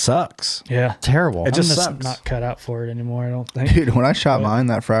that sucks. yeah, Terrible. It just I'm sucks. not cut out for it anymore. I don't think. Dude, when I shot mine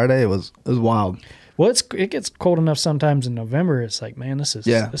that Friday, it was wild. Well, it gets cold enough sometimes in November. It's like, man, this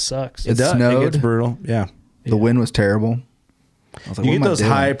sucks. It does. snowed. It gets brutal. Yeah. The wind was terrible. I was like, You what get am I those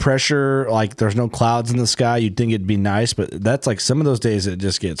doing? high pressure, like there's no clouds in the sky. You'd think it'd be nice, but that's like some of those days it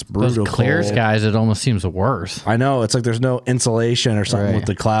just gets Those brutal. clear cold. skies, it almost seems worse. I know. It's like there's no insulation or something Right. with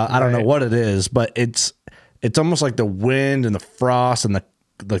the cloud. I don't know Right. what it is, but it's almost like the wind and the frost and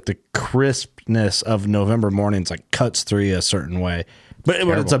like the crispness of November mornings like cuts through you a certain way. But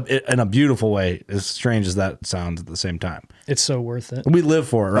it's in a beautiful way, as strange as that sounds at the same time. It's so worth it. We live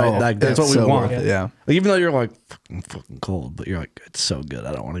for it, right? Oh, like, that's what we so want. worth it, yeah. Like, even though you're like fucking cold, but you're like, it's so good.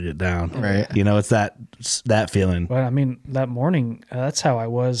 I don't want to get down. Right. You know, it's that feeling. But I mean, that morning, that's how I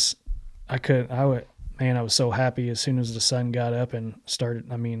was. I was so happy as soon as the sun got up and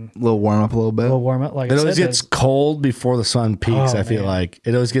started. I mean, A little warm up a little bit. a little warm up. Like It I always said, gets cold before the sun peaks. Oh, I feel man. like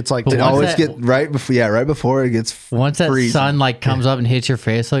it always gets like But It once always that- get right before it gets Once that freezing. sun like comes up and hits your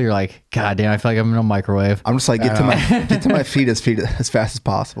face, though, you're like, God damn, I feel like I'm in a microwave. I'm just like get to my feet as fast as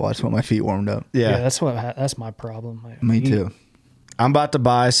possible. I just want my feet warmed up. yeah, that's my problem. Me too. I'm about to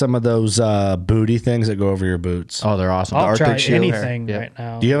buy some of those booty things that go over your boots. Oh, they're awesome. I'll Arctic try Shield. anything Yeah. right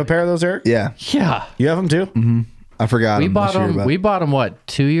now. Do you have a pair of those, Eric? Yeah, Yeah. You have them too? I forgot. We them bought this year, them. but- We bought them what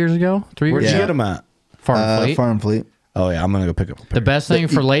 2 years ago, 3 years Where'd you ago. get them at? Farm Fleet. Farm Fleet. Oh yeah, I'm gonna go pick up a pair. The best thing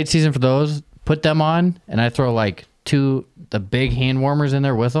for late season for those, put them on, and I throw like the big hand warmers in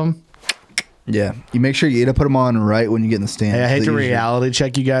there with them. Yeah, you make sure you put them on right when you get in the stand. Hey, I hate So to you usually- reality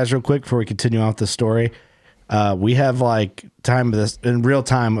check you guys real quick before we continue on with the story. We have like time of this in real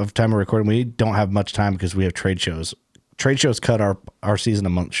time of time of recording. We don't have much time because we have trade shows. Trade shows cut our season a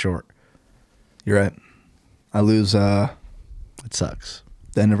month short. You're right. I lose It sucks.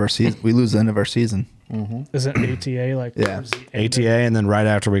 the end of our season. We lose the end of our season. Isn't ATA like Yeah. towards the end ATA, and then right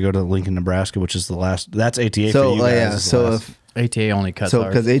after we go to Lincoln, Nebraska, which is the last. That's ATA So for you guys. yeah, is the so last. if ATA only cuts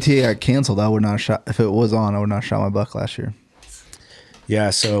ours. because ATA got canceled, I would not have shot. If it was on, I would not have shot my buck last year.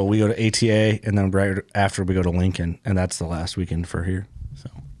 Yeah, so we go to ATA, and then right after we go to Lincoln, and that's the last weekend for here. So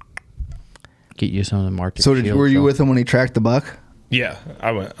Get you some of the Arctic So Shield were you stuff. with him when he tracked the buck? Yeah,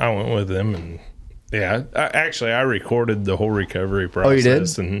 I went with him, and yeah, I recorded the whole recovery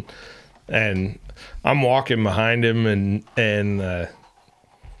process. Oh, you did? And I'm walking behind him, and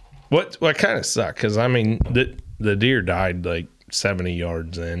what kind of sucked, because I mean the deer died like 70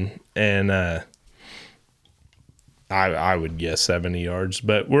 yards in, and I would guess 70 yards,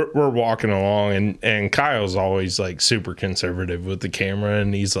 but we're walking along, and Kyle's always like super conservative with the camera,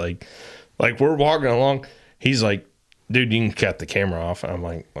 and he's like we're walking along, he's like, dude, you can cut the camera off. I'm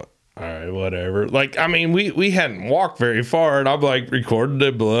like, all right, whatever. Like, I mean, we hadn't walked very far, and I'm like recording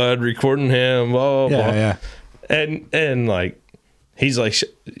the blood, recording him, blah, blah, blah. yeah. And like, he's like,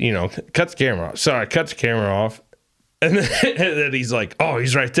 cut the camera off. So I cut the camera off. And then he's like, oh,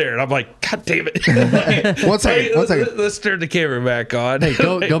 he's right there. And I'm like, God damn it. One second. Let's turn the camera back on. Hey,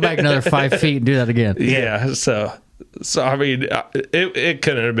 go back another 5 feet and do that again. Yeah. So I mean, it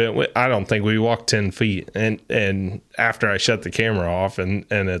couldn't have been, I don't think we walked 10 feet. And after I shut the camera off, and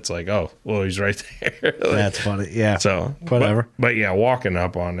it's like, oh, well, he's right there. Like, That's funny. Yeah. so whatever. But yeah, walking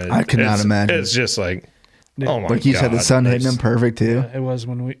up on it. I could not imagine. It's just like, oh my God. Like you said, the sun hitting him perfect too. It was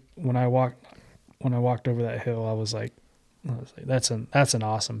when I walked over that hill, I was like that's an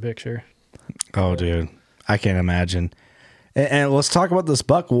awesome picture. Oh, dude, I can't imagine. And let's talk about this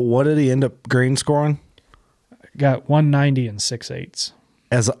buck. What did he end up green scoring? Got 190 and 6/8.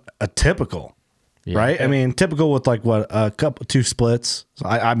 As a typical, right? I mean, typical with like what a couple 2 splits. So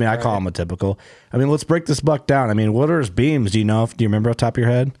I mean, I call him a typical. I mean, let's break this buck down. I mean, what are his beams? Do you know? Do you remember off the top of your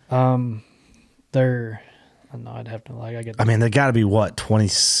head? They're no, I'd have to I get. I mean, they got to be what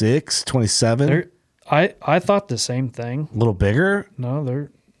 26, 27. I thought the same thing. A little bigger. No,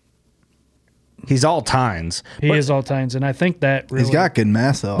 He's all tines. he is all tines, and I think that really, He's got good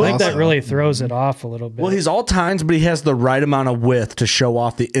mass though. I think that also. really throws it off a little bit. Well, he's all tines, but he has the right amount of width to show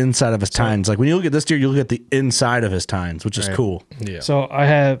off the inside of his tines. Like when you look at this deer, you look at the inside of his tines, which is cool. Yeah. So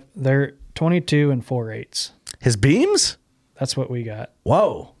they're 22 and 4/8. His beams? That's what we got.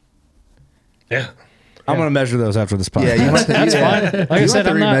 Whoa. Yeah. I'm going to measure those after this podcast. Yeah, you might That's fine. Like I said,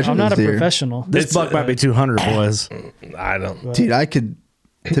 I'm not a deer. professional. This buck might be 200, boys. I don't. Dude,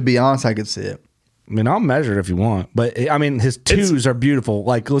 to be honest, I could see it. I mean, I'll measure it if you want, but I mean, his twos are beautiful.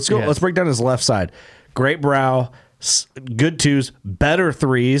 Like, let's go. Yeah. Let's break down his left side. Great brow, good twos, better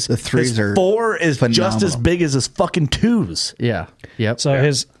threes. The threes his are 4 is just phenomenal. as big as his fucking twos. Yeah. Yep. So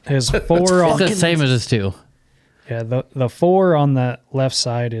his 4 on it's the same as his 2. yeah the 4 on the left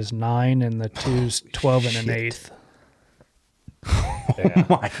side is 9, and the 2's 12 and an eighth. Oh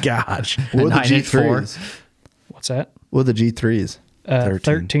my gosh. What are the 9 4. G3s? What's that? What are the G3s?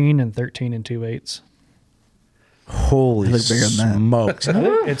 13 and 13 and 2/8. Holy They look bigger than that. smokes.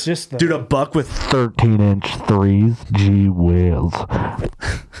 It's just Dude, a buck with 13-inch threes. Gee whiz.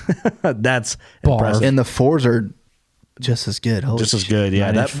 That's impressive. And the 4s are just as good. Holy Just as shit. good.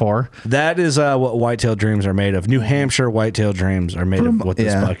 Yeah, 9-inch 4. that is what whitetail dreams are made of. New Hampshire whitetail dreams are made of what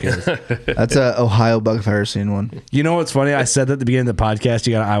this yeah. buck is. That's a Ohio buck if I've ever seen one. You know what's funny? I said that at the beginning of the podcast.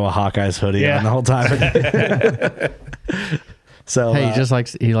 You got an Iowa Hawkeyes hoodie Yeah. on the whole time. So Hey,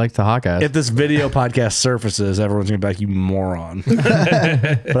 he likes the Hawkeyes. if this video podcast surfaces, everyone's gonna be like, "You moron."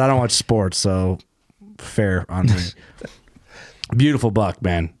 But I don't watch sports, so fair on me. Beautiful buck,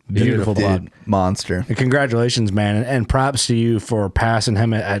 man. Beautiful buck. Dude, monster. And congratulations, man, and props to you for passing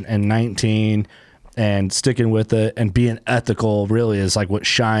him at 19 and sticking with it and being ethical. Really is like what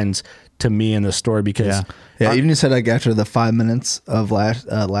shines to me in the story because Yeah, even you said like after the 5 minutes of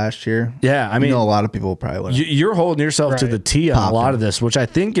last year. Yeah, I mean, a lot of people probably would. you're holding yourself to Right. the T on a Popping. lot of this, which I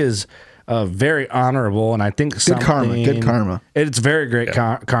think is very honorable, and I think Good karma. Good karma. It's very great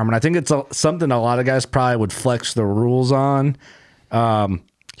karma, and I think it's something a lot of guys probably would flex the rules on.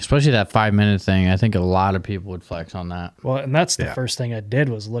 Especially that 5-minute thing. I think a lot of people would flex on that. Well, and that's the first thing I did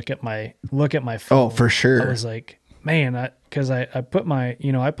was look at my phone. Oh, for sure. I was like, man, because I put my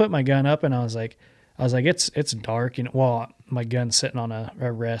gun up and I was like it's dark, well, my gun's sitting on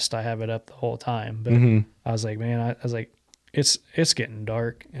a rest. I have it up the whole time, but I was like, man, I was like, it's getting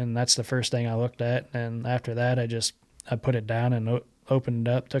dark, and that's the first thing I looked at. And after that, I put it down and opened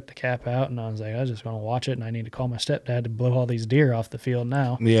it up, took the cap out, and I was like, I was just going to watch it, and I need to call my stepdad to blow all these deer off the field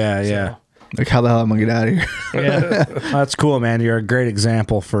now. Yeah. Like, how the hell am I going to get out of here? Yeah. That's cool, man. You're a great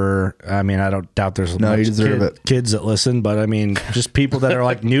example for, I mean, I don't doubt there's No, you deserve it. kids that listen, but I mean, just people that are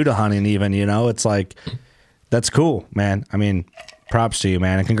like new to hunting even, it's like, that's cool, man. I mean, props to you,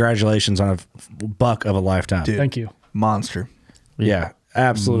 man. And congratulations on a buck of a lifetime. Dude. Thank you. Monster. Yeah,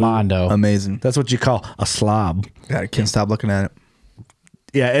 absolutely. Mondo. Amazing. That's what you call a slob. God, I can't stop looking at it.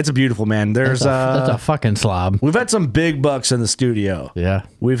 Yeah, it's a beautiful, man. There's That's a fucking slob. we've had some big bucks in the studio. Yeah.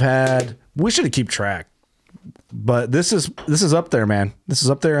 We should keep track. But this is up there, man. This is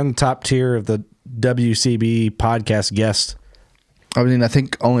up there in the top tier of the WCB podcast guests. I mean, I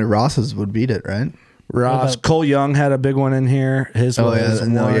think only Ross's would beat it, right? Ross Cole Young had a big one in here. His Oh, yeah, was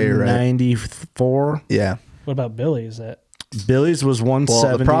no, yeah, you're right. 194. Yeah. What about Billy? Is that Billy's was 170.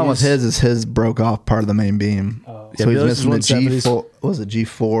 Well, the problem with his is his broke off part of the main beam. Yeah, So he's Billy's missing the 170s. G4. What was it,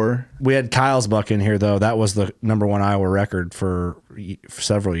 G4? We had Kyle's buck in here though. That was the #1 Iowa record for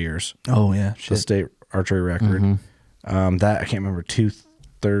several years. Oh, yeah. The Shit. state archery record. That I can't remember,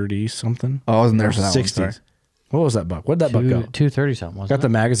 230 something. Oh, I wasn't there for that one, 60s. sorry. What was that buck? Where'd that buck go? 230 something, wasn't Got it? the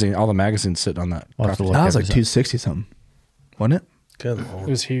magazine, all the magazines sitting on that. We'll have to look That was at like this up. 260 something. Wasn't it? Good it Lord.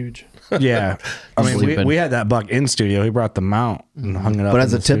 was huge? Yeah, I mean, Sleeping. we had that buck in studio. He brought the mount and hung it up. But in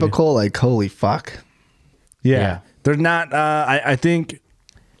as a the studio. typical, like, holy fuck. Yeah. They're not, I think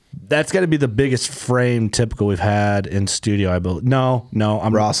that's got to be the biggest frame typical we've had in studio, I believe. No,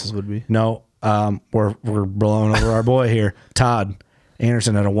 Ross's would be. No, we're blowing over our boy here. Todd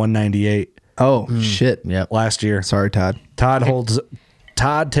Anderson at a 198 Oh, shit. Yep. last year. Sorry, Todd.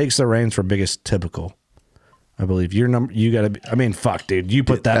 Todd takes the reins for biggest typical, I believe. Your number, you got to be, I mean, fuck, dude. You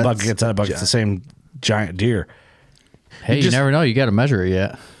put Dude, that buck that's against that buck, it's the same giant deer. Hey, you just- never know. You got to measure it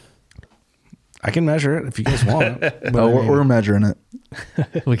yet. I can measure it if you guys want. But Oh, I mean, we're measuring it.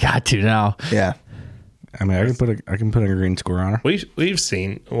 We got to now. Yeah. I can put a green score on her. We've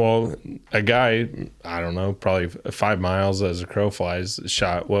seen a guy, I don't know, probably 5 miles as a crow flies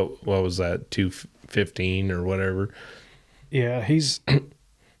shot. What was that, 215 or whatever? Yeah, he's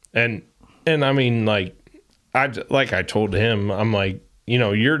And I mean, I told him, I'm like,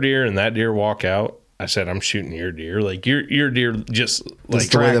 your deer and that deer walk out. I said, I'm shooting your deer. Like your deer just like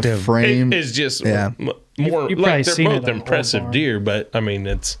Just the way the frame. is just Yeah. more You've like probably they're seen it both on the impressive barn. deer, but I mean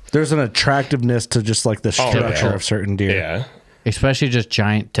it's There's an attractiveness to just like the structure yeah. of certain deer. yeah. Especially just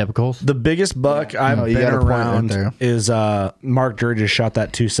giant typicals. The biggest buck I've Oh, you been got a point right around there. is Mark Drury just shot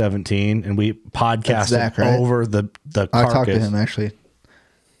that 217, and we podcasted Zach, right? over the I carcass. talked to him, actually.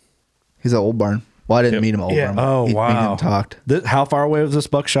 He's at Old Barn. Well, I didn't meet him at Old Yeah. Barn. but Oh me and wow! him talked. How far away was this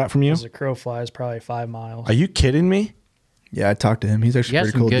buck shot from you? as a crow flies probably 5 miles. Are you kidding me? Yeah, I talked to him. He's You actually got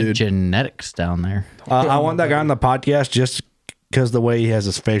pretty some cool good dude. genetics down there. I want that guy on the podcast just because the way he has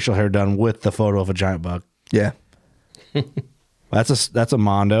his facial hair done with the photo of a giant buck. Yeah. That's a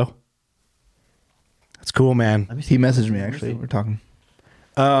mondo. That's cool, man. He messaged me, actually. We're talking.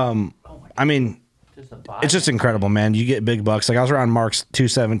 I mean, it's just incredible, man. You get big bucks. Like I was around Mark's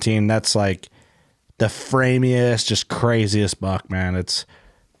 217. That's like the framiest, just craziest buck, man.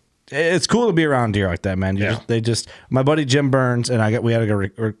 It's cool to be around deer like that, man. My buddy Jim Burns and we had to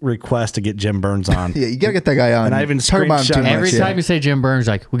go request to get Jim Burns on. Yeah, you got to get that guy on. And I even talk about him too screenshot- much. Every yeah. time you say Jim Burns,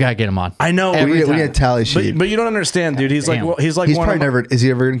 like, we got to get him on. I know. Every we time. get a tally sheet. but you don't understand, dude. He's Damn. like He's one probably of never. Is he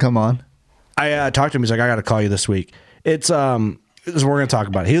ever going to come on? I talked to him. He's like, I got to call you this week. It's this is what we're gonna talk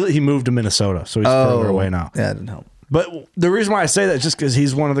about. He moved to Minnesota, so he's further away now. Yeah, that didn't help. But the reason why I say that is just because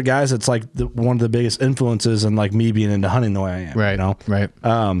he's one of the guys that's like one of the biggest influences in like me being into hunting the way I am. Right. You know? Right.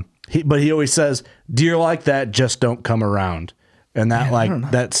 But he always says, deer like that just don't come around. And that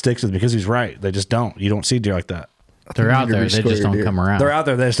that sticks with me because he's right. They just don't. You don't see deer like that. They're out there. They just don't come around. They're out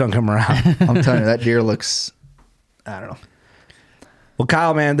there. They just don't come around. I'm telling you, that deer looks, I don't know. Well,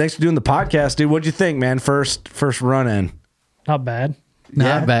 Kyle, man, thanks for doing the podcast, dude. What'd you think, man? First run in. Not bad.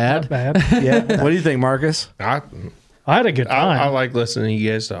 Not bad. Not bad. Yeah. What do you think, Marcus? I had a good time. I like listening to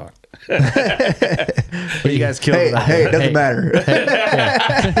you guys talk. But you guys killed it. Hey, it doesn't matter.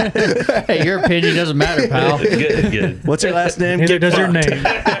 Hey, your opinion doesn't matter, pal. Good. What's your last name? Neither Get does your fucked.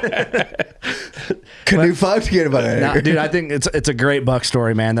 name. Canoe fucked? Get about it. Nah, dude, I think it's a great buck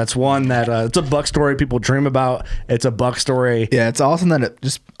story, man. That's one that it's a buck story people dream about. It's a buck story. Yeah, it's awesome that it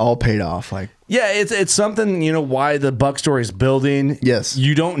just all paid off. Like, Yeah, it's something, you know, why the buck story is building. Yes.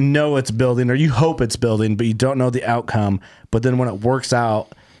 You don't know it's building, or you hope it's building, but you don't know the outcome. But then when it works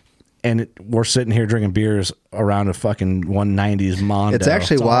out and we're sitting here drinking beers around a fucking 190s Mondo. it's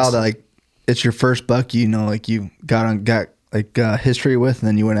actually wild that like it's your first buck, you know, like you got history with, and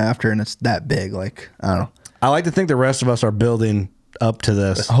then you went after, and it's that big. Like, I don't know. I like to think the rest of us are building up to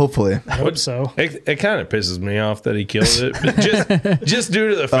this. Hopefully. I hope so. It kind of pisses me off that he killed it, but just due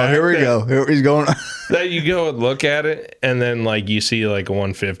to the fact Here we go. Here he's going. that you go and look at it, and then like you see like a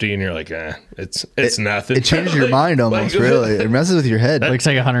 150, and you're like, it's nothing. It changes your mind almost, Like, really. It messes with your head. Looks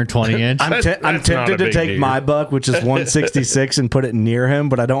like 120 inch. I'm That's not tempted a to big take deal. my buck, which is 166, and put it near him,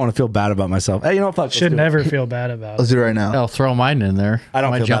 but I don't want to feel bad about myself. Hey, you know what? Fuck. let's Should do it. never feel bad about Let's it. do it right now. I'll throw mine in there. I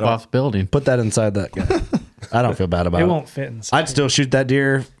don't Might feel jump bad off the building. Put that inside that guy. I don't feel bad about It it. won't fit inside. I'd still shoot that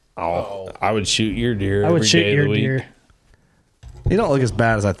deer. Oh, I would shoot your deer. I would every shoot day of your the week. deer. You don't look as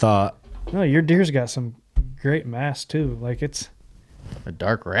bad as I thought. No, your deer's got some great mass too. Like it's A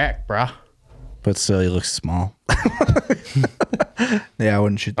dark rack, brah. But still, he looks small. Yeah, I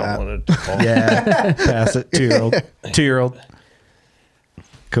wouldn't shoot I that. wanted to fall. Yeah, pass it. 2-year-old.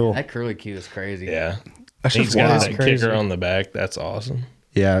 Cool. That curly cue is crazy. Yeah, That's he's just got wild. that Crazy. kicker on the back. That's awesome.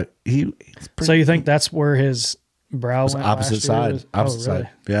 Yeah, he's so you think that's where his brow It's went opposite last year? side. Was- Opposite oh, really?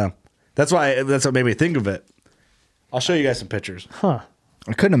 side. Yeah, that's what made me think of it. I'll show you guys some pictures. Huh.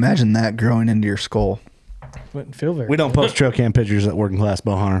 I couldn't imagine that growing into your skull. Wouldn't feel very. We don't post trail cam pictures at Working Class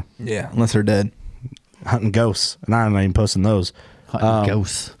Bow Hunter. Yeah, unless they're dead. Hunting ghosts, and I'm not even posting those.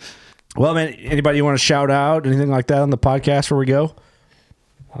 Ghosts. Well, man, anybody you want to shout out, anything like that on the podcast before we go?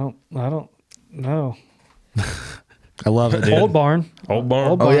 I don't know. I love it, dude. Old barn. Old barn.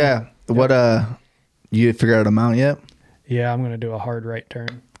 Old Oh barn. yeah. What you figured out a mount yet? Yeah, I'm gonna do a hard right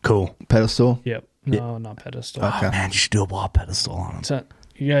turn. Cool. Pedestal? Yep. No, not pedestal. Oh, man, you should do a wall pedestal on them. So,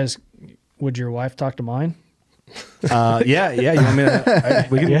 you guys, would your wife talk to mine? Yeah. You want me to?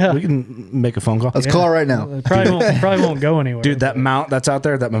 We Yeah. can make a phone call. Let's call it right now. It probably won't go anywhere. Dude, that mount that's out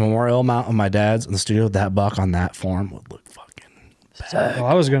there, that memorial mount of my dad's in the studio, that buck on that form would look fucking. Well,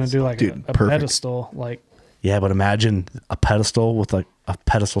 I was gonna do like Dude, a perfect. pedestal, like Yeah, but imagine a pedestal with like a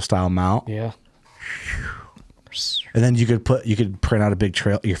pedestal style mount, yeah. and then you could print out a big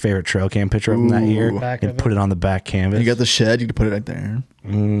your favorite trail cam picture from that year, Back and of put it on the back canvas. You got the shed, you can put it right there.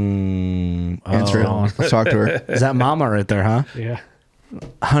 Answer Oh. it. Let's talk to her. Is that mama right there, huh? Yeah.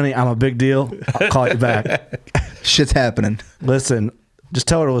 Honey, I'm a big deal. I'll call you back. Shit's happening. Listen, just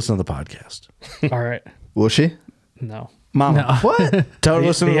tell her to listen to the podcast. All right. Will she? No. Mama, what? Tell her to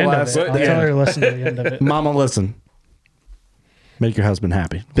listen to the end of last. it. I'll tell her to listen to the end of it. Mama, listen. Make your husband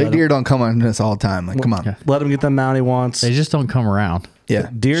happy. Big deer don't come on this all the time. Like, come on. Let him get the mount he wants. They just don't come around. Yeah.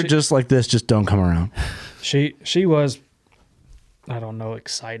 Deer just like this just don't come around. She was, I don't know,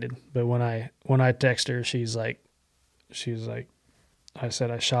 excited. But when I text her, she's like, I said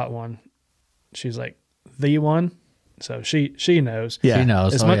I shot one. She's like, the one. So she knows. Yeah. She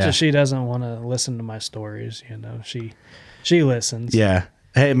knows. As Oh, much yeah. as she doesn't want to listen to my stories, she listens. Yeah.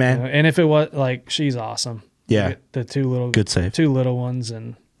 Hey, man. And if it was like, she's awesome. Yeah. The two little ones,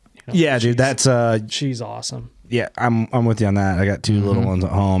 and Yeah, dude. That's she's awesome. yeah. I'm with you on that. I got 2 little ones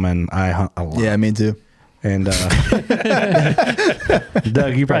at home, and I hunt a lot. Yeah, me too. And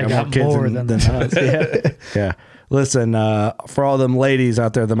Doug, you probably got more kids than us. Yeah. Yeah. Listen, for all them ladies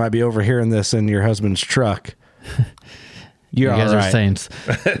out there that might be overhearing this in your husband's truck, you're You guys all are right. saints.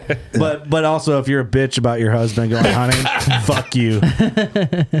 But also, if you're a bitch about your husband going hunting, fuck you,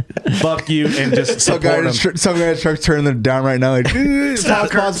 and just Some guy support in him. his truck's turning them down right now. Like, stop.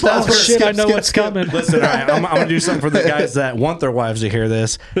 Oh shit! I know what's coming. Listen, all right, I'm gonna do something for the guys that want their wives to hear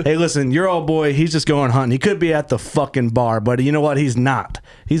this. Hey, listen, your old boy, he's just going hunting. He could be at the fucking bar, but you know what? He's not.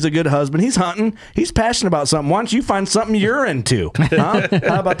 He's a good husband. He's hunting. He's passionate about something. Why don't you find something you're into? Huh?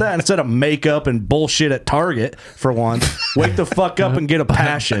 How about that? Instead of makeup and bullshit at Target for once, wake the fuck up and get a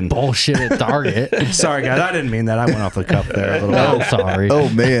passion. Bullshit at Target. Sorry, guys. I didn't mean that. I went off the cuff there a little bit. Oh, sorry. Oh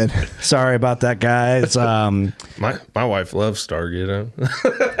man, Sorry about that, guys. My wife loves Target.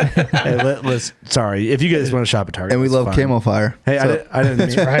 Hey, sorry. If you guys want to shop at Target, and we that's love fine. Camo Fire. Hey, I didn't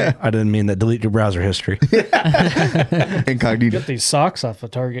mean I didn't mean that. Delete your browser history. Incognito. Got these socks off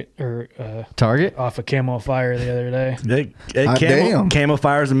of Target or Target? off of Camo Fire the other day. Damn. Camo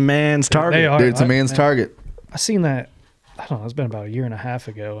Fire's a man's Target. They are. Dude, it's a man's Target. I seen that. I don't know. It's been about a year and a half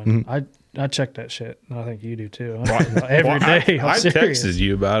ago, and I check that shit. And I think you do too. Every day. I texted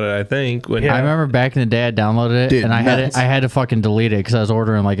you about it. I think when I remember back in the day I downloaded it, Dude, and I had to fucking delete it because I was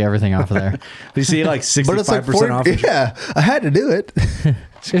ordering like everything off of there. You see like 65% But it's like 40, off. yeah, I had to do it.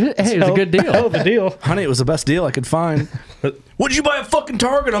 Hey, it was a good deal. Hell of a deal. Honey, it was the best deal I could find. Would you buy a fucking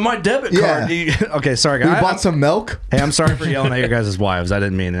Target on my debit Yeah. card? Okay, sorry, We guys. bought some milk. Hey, I'm sorry for yelling at your guys' wives. I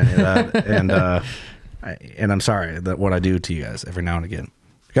didn't mean any of that. And I'm sorry that what I do to you guys every now and again.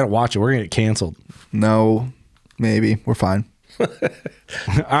 You gotta watch it. We're gonna get canceled. No, maybe we're fine. All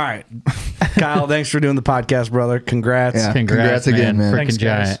right, Kyle. Thanks for doing the podcast, brother. Congrats. Yeah. Congrats again, man. Freaking Thanks,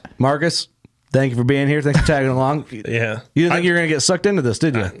 guys. giant. Marcus. Thank you for being here. Thanks for tagging along. yeah, You didn't think you were gonna get sucked into this,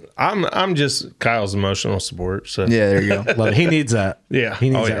 did you? I'm just Kyle's emotional support. So Yeah, there you go. Love it. He needs that. yeah, He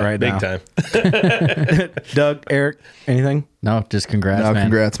needs yeah, that right big now. time. Doug, Eric, anything? No, just congrats, No, man.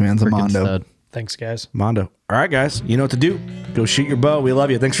 congrats, man. It's a Freaking Mondo. stud. Thanks, guys. Mondo. All right, guys. You know what to do. Go shoot your bow. We love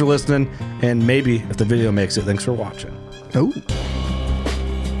you. Thanks for listening. And maybe if the video makes it, thanks for watching. Oh.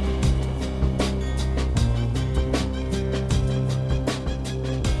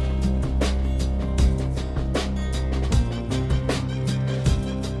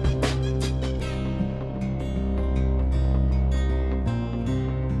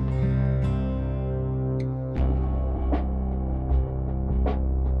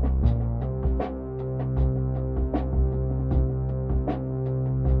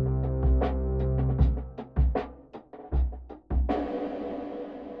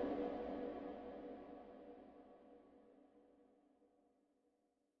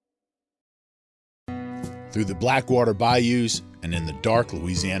 Through the Blackwater bayous and in the dark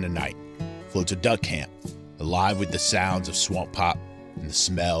Louisiana night floats a duck camp, alive with the sounds of swamp pop and the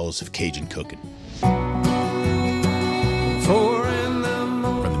smells of Cajun cooking. From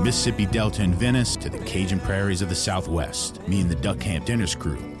the Mississippi Delta in Venice to the Cajun prairies of the Southwest, me and the Duck Camp Dinners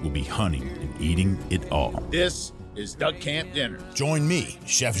crew will be hunting and eating it all. This is Duck Camp Dinner. Join me,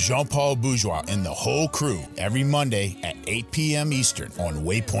 Chef Jean-Paul Bourgeois, and the whole crew every Monday at 8 p.m. Eastern on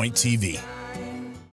Waypoint TV.